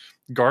truck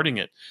guarding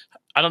it.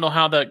 I don't know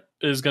how that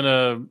is going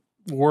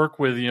to work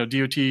with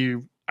DOT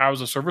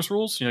hours of service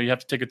rules. You have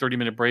to take a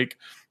 30-minute break.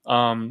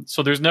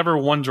 So there's never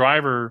one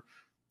driver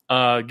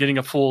getting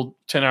a full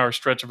 10-hour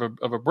stretch of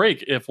a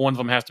break if one of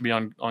them has to be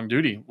on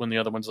duty when the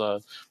other one's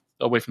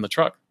away from the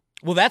truck.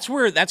 Well, that's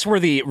where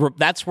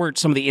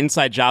some of the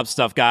inside job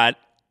stuff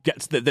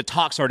the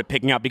talk started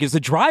picking up, because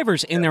the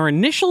drivers in their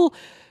initial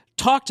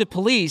talk to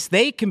police,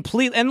 they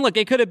completely, and look,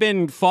 it could have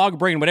been fog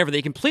brain, whatever,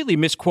 they completely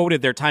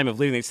misquoted their time of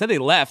leaving. They said they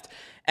left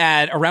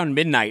at around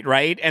midnight,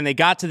 right? And they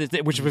got to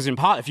which was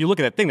impossible. If you look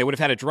at that thing, they would have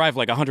had to drive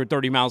like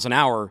 130 miles an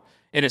hour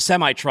in a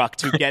semi truck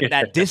to get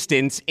that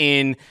distance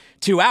in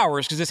 2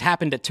 hours, because this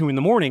happened at 2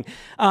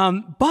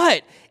 a.m.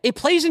 But it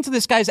plays into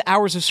this guy's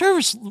hours of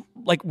service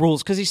like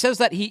rules, because he says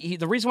that he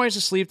the reason why he was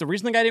asleep, the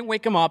reason the guy didn't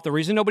wake him up, the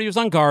reason nobody was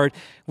on guard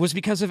was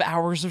because of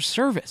hours of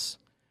service.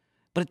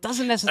 But it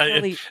doesn't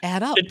necessarily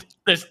add up.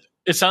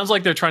 It sounds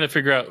like they're trying to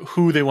figure out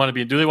who they want to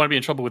be. Do they want to be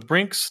in trouble with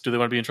Brinks? Do they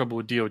want to be in trouble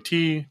with DOT?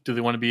 Do they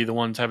want to be the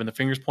ones having the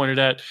fingers pointed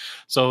at?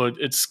 So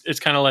it's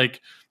kind of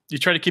like you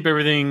try to keep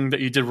everything that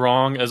you did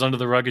wrong as under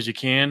the rug as you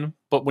can,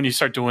 but when you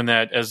start doing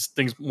that, as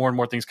more and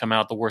more things come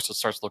out, the worse it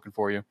starts looking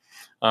for you.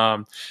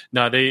 The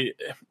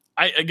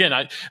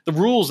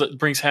rules that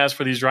Brinks has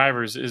for these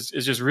drivers is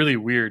just really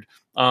weird.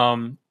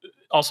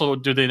 Also,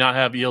 do they not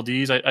have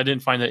ELDs? I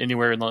didn't find that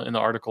anywhere in the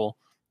article.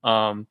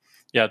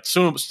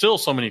 Still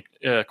so many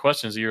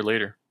questions a year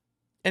later.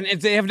 And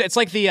it's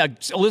like the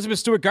Elizabeth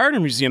Stewart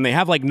Gardner Museum. They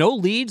have like no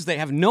leads. They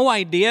have no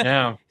idea.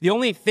 Yeah. The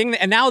only thing,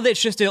 and now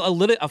it's just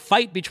a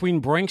fight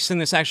between Brinks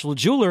and this actual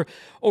jeweler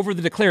over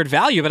the declared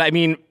value. But I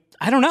mean,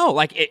 I don't know.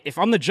 Like, if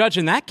I'm the judge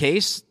in that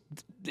case,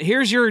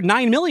 here's your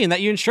 $9 million that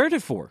you insured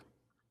it for.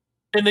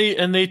 And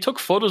they took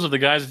photos of the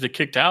guys that they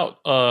kicked out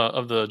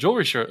of the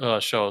jewelry show.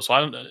 So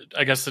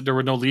I guess that there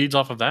were no leads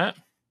off of that.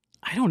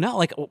 I don't know.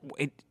 Like,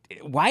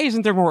 why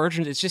isn't there more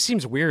urgent? It just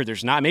seems weird.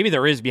 There's not. Maybe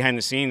there is behind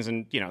the scenes,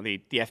 and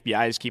the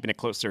FBI is keeping it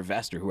close to their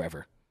vest or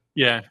whoever.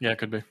 Yeah, it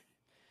could be.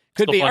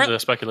 Could be fun to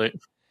speculate.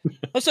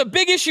 So a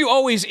big issue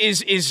always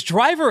is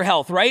driver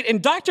health, right?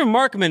 And Dr.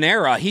 Mark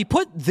Manera, he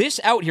put this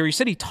out here. He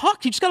said he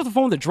just got off the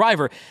phone with the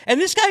driver, and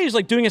this guy is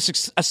like doing a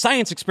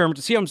science experiment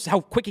to see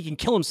how quick he can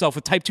kill himself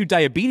with type 2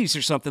 diabetes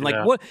or something.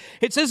 Like, what?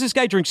 It says this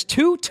guy drinks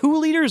 2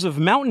 liters of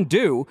Mountain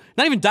Dew,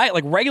 not even diet,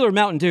 like regular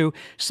Mountain Dew,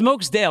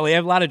 smokes daily.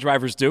 A lot of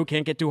drivers do.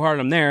 Can't get too hard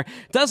on him there.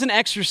 Doesn't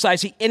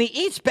exercise. And he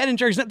eats Ben &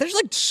 Jerry's. There's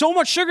like so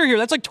much sugar here.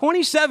 That's like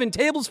 27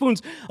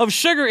 tablespoons of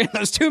sugar in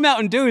those 2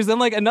 Mountain Dews, then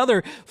like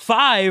another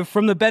 5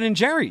 from the Ben &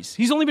 Jerry's.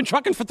 He's only been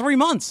trucking for 3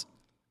 months.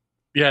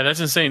 Yeah, that's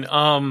insane.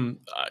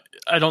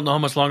 I don't know how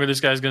much longer this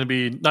guy's going to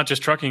be, not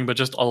just trucking, but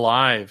just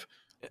alive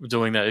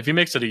doing that. If he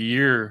makes it a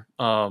year,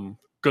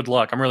 good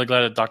luck. I'm really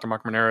glad that Dr.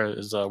 Mark Manera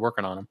is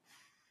working on him.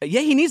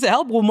 Yeah, he needs the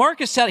help. Well,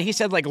 Marcus said, he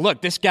said, like,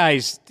 look, this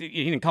guy's,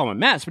 he didn't call him a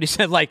mess, but he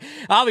said, like,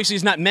 obviously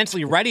he's not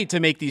mentally ready to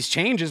make these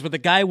changes, but the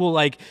guy will,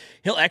 like,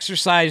 he'll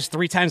exercise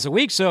 3 times a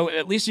week. So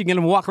at least you get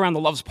him walk around the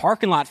Love's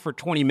parking lot for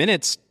 20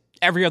 minutes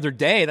every other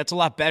day. That's a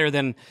lot better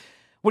than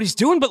what he's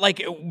doing. But,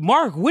 like,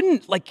 Mark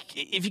wouldn't, like,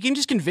 if you can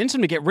just convince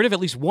him to get rid of at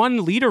least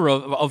 1 liter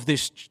of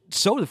this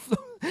soda,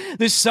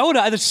 there's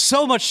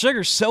so much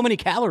sugar, so many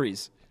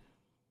calories.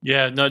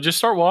 Yeah, no, just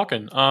start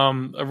walking.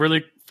 A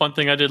really fun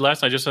thing I did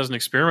last night, just as an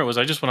experiment, was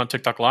I just went on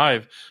TikTok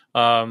Live.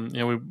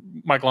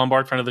 Mike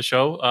Lombard, friend of the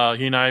show,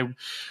 he and I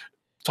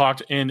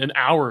talked, and an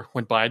hour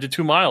went by. I did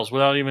 2 miles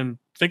without even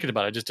thinking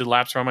about it. I just did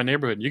laps around my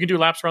neighborhood. You can do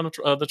laps around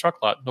the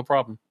truck lot, no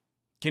problem.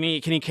 Can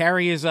he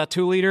carry his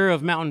 2 liter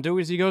of Mountain Dew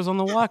as he goes on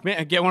the walk?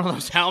 Man, get one of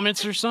those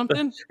helmets or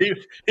something.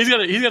 He's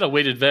got a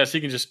weighted vest.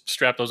 He can just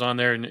strap those on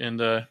there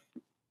and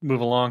move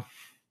along.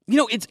 You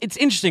know, it's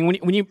interesting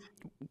when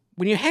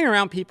you hang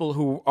around people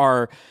who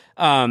are,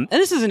 and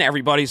this isn't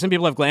everybody, some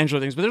people have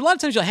glandular things, but there's a lot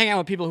of times you'll hang out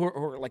with people who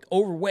are like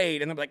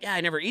overweight, and they're like, yeah,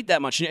 I never eat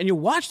that much. And you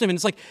watch them, and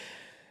it's like,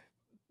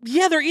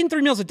 yeah, they're eating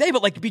 3 meals a day,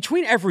 but like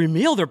between every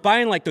meal, they're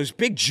buying like those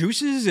big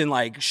juices and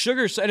like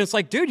sugars. And it's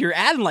like, dude, you're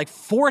adding like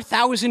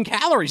 4,000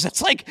 calories.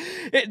 That's like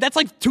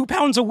 2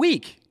 pounds a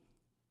week.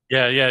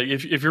 Yeah.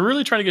 If you're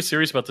really trying to get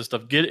serious about this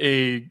stuff, get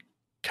a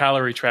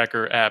calorie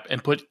tracker app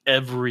and put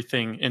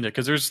everything in it,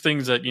 because there's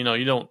things that you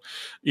don't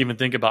even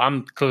think about.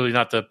 I'm clearly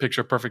not the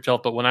picture of perfect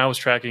health, but when I was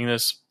tracking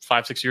this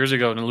 5-6 years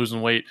ago and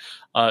losing weight,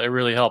 it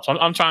really helps.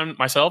 I'm trying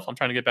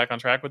to get back on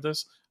track with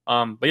this.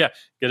 But yeah,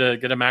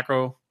 get a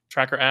macro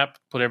tracker app,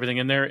 put everything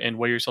in there, and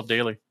weigh yourself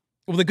daily.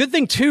 Well, the good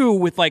thing too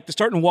with like the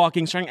starting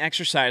walking, starting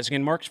exercising,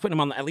 and Mark's putting them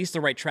on at least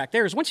the right track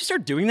there, is once you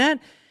start doing that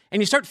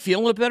and you start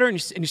feeling a little better and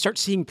you start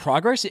seeing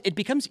progress, it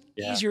becomes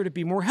easier to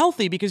be more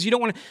healthy, because you don't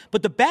want to.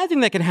 But the bad thing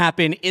that can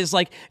happen is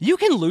like you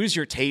can lose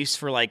your taste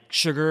for like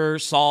sugar,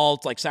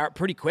 salt, like sour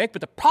pretty quick.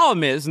 But the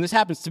problem is, and this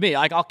happens to me,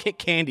 like I'll kick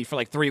candy for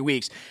like 3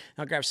 weeks.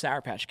 I'll grab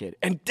Sour Patch Kid,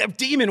 and the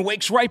demon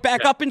wakes right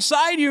back up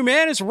inside you,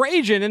 man. It's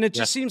raging, and it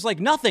just seems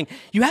like nothing.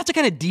 You have to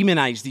kind of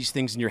demonize these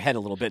things in your head a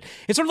little bit.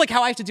 It's sort of like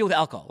how I have to deal with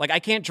alcohol. Like I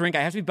can't drink.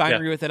 I have to be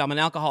binary with it. I'm an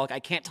alcoholic. I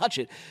can't touch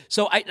it.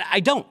 So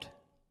I don't.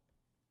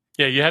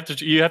 Yeah, you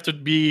have to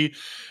be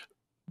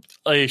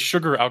a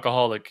sugar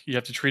alcoholic. You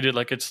have to treat it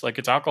like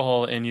it's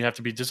alcohol, and you have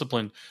to be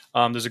disciplined.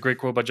 There's a great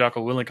quote by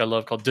Jocko Willink I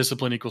love called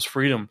 "Discipline equals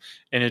freedom,"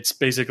 and it's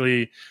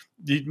basically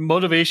the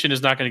motivation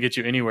is not going to get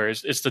you anywhere.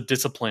 It's the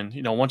discipline.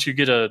 Once you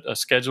get a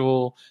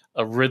schedule,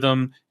 a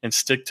rhythm, and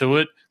stick to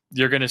it,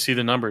 you're going to see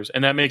the numbers,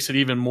 and that makes it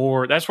even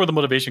more. That's where the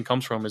motivation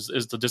comes from,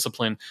 is the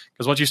discipline.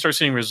 Because once you start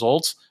seeing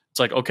results, it's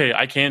like, okay,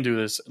 I can do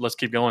this. Let's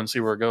keep going and see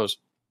where it goes.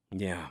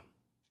 Yeah.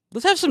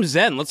 Let's have some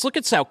Zen. Let's look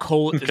at how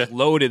Cole is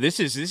loaded. This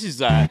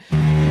is. I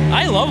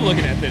love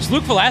looking at this.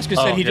 Luke Velasquez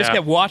said he just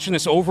kept watching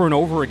this over and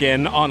over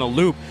again on a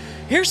loop.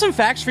 Here's some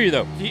facts for you,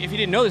 though. If you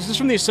didn't know this is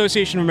from the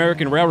Association of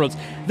American Railroads.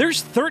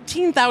 There's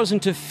 13,000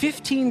 to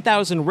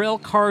 15,000 rail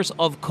cars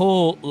of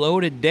coal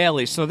loaded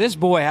daily. So this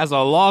boy has a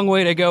long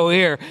way to go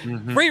here.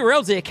 Mm-hmm. Freight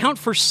rails, they account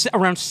for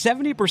around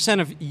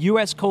 70% of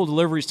U.S. coal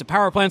deliveries to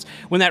power plants.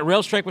 When that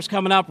rail strike was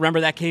coming up, remember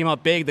that came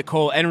up big, the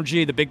coal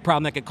energy, the big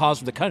problem that could cause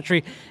for the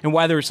country, and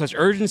why there was such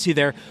urgency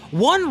there.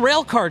 One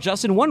rail car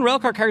carries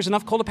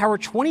enough coal to power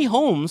 20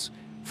 homes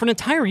for an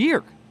entire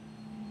year.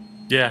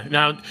 Yeah.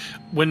 Now,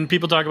 when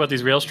people talk about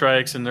these rail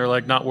strikes and they're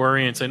like not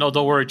worrying and saying, "Oh,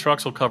 don't worry,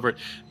 trucks will cover it."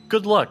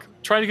 Good luck.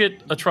 Try to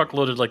get a truck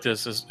loaded like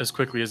this as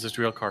quickly as this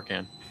rail car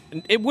can.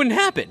 It wouldn't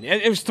happen.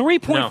 It was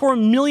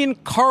 3.4 million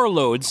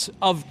carloads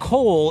of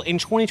coal in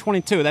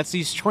 2022. That's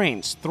these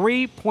trains,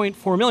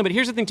 3.4 million. But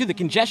here's the thing, too, the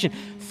congestion.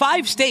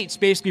 5 states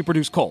basically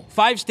produce coal.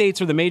 5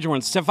 states are the major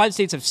ones. 5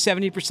 states have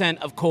 70%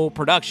 of coal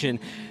production.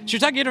 So you're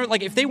talking,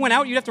 like, if they went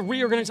out, you'd have to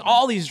reorganize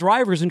all these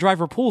drivers and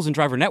driver pools and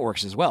driver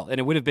networks as well. And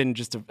it would have been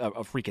just a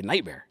freaking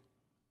nightmare.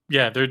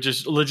 Yeah, they're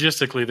just,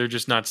 logistically, they're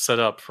just not set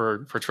up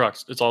for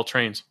trucks. It's all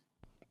trains.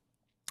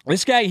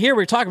 This guy here,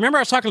 remember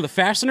I was talking to the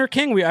Fastener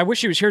King? I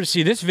wish he was here to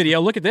see this video.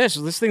 Look at this.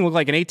 This thing looked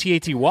like an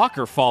AT-AT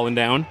Walker falling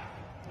down.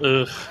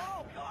 Ugh.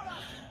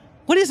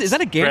 What is it? Is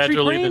that a gantry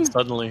Gradually, crane? then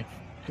suddenly.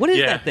 What is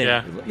that thing?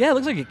 Yeah, it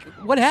looks like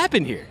what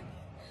happened here?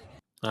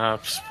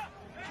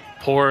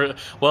 Poor.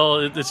 Well,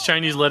 it's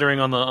Chinese lettering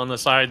on the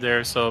side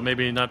there, so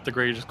maybe not the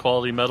greatest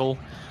quality metal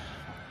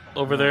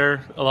over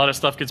there. A lot of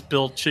stuff gets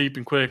built cheap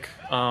and quick.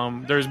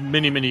 There's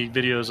many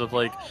videos of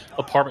like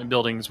apartment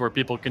buildings where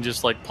people can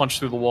just like punch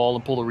through the wall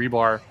and pull the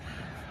rebar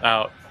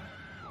out.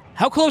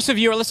 How close have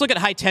you, let's look at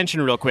high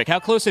tension real quick. How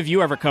close have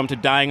you ever come to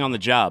dying on the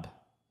job?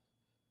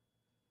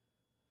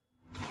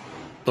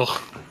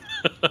 Not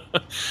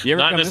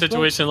in a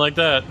situation like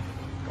that.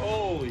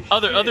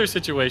 Other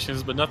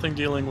situations, but nothing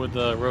dealing with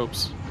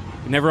ropes.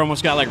 You never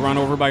almost got like run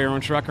over by your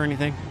own truck or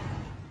anything?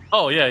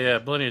 Oh yeah,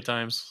 plenty of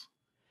times.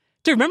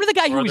 Dude, remember the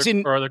guy who was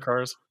in... Or other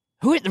cars.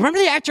 Remember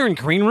the actor in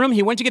Green Room?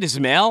 He went to get his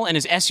mail, and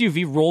his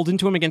SUV rolled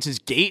into him against his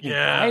gate and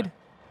died?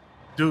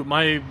 Dude,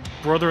 my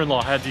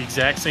brother-in-law had the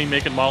exact same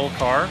make and model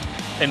car,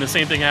 and the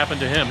same thing happened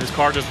to him. His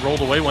car just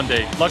rolled away one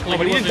day. Luckily,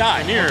 but he didn't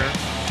die. Near.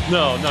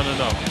 No.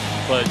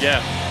 But yeah,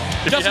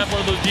 if you have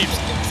one of those Jeeps,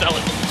 sell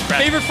it.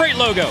 Scratch. Favorite freight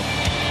logo?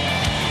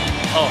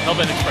 Oh,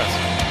 Hellbent Express.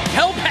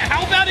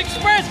 Hellbent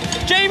Express.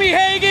 Jamie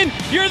Hagan,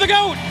 you're the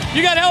GOAT.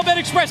 You got Hellbent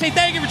Express. Hey,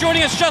 thank you for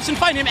joining us, Justin.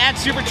 Find him at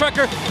Super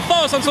Trucker.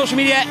 Follow us on social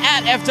media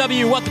at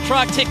FW What the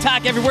Truck,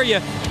 TikTok, everywhere you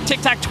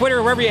TikTok,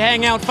 Twitter, wherever you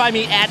hang out. Find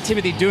me at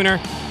Timothy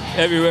Dooner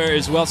everywhere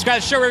as well.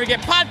 Subscribe to the show wherever you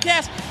get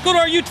podcasts. Go to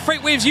our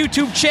FreightWaves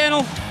YouTube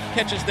channel.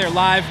 Catch us there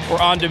live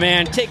or on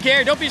demand. Take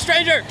care. Don't be a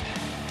stranger.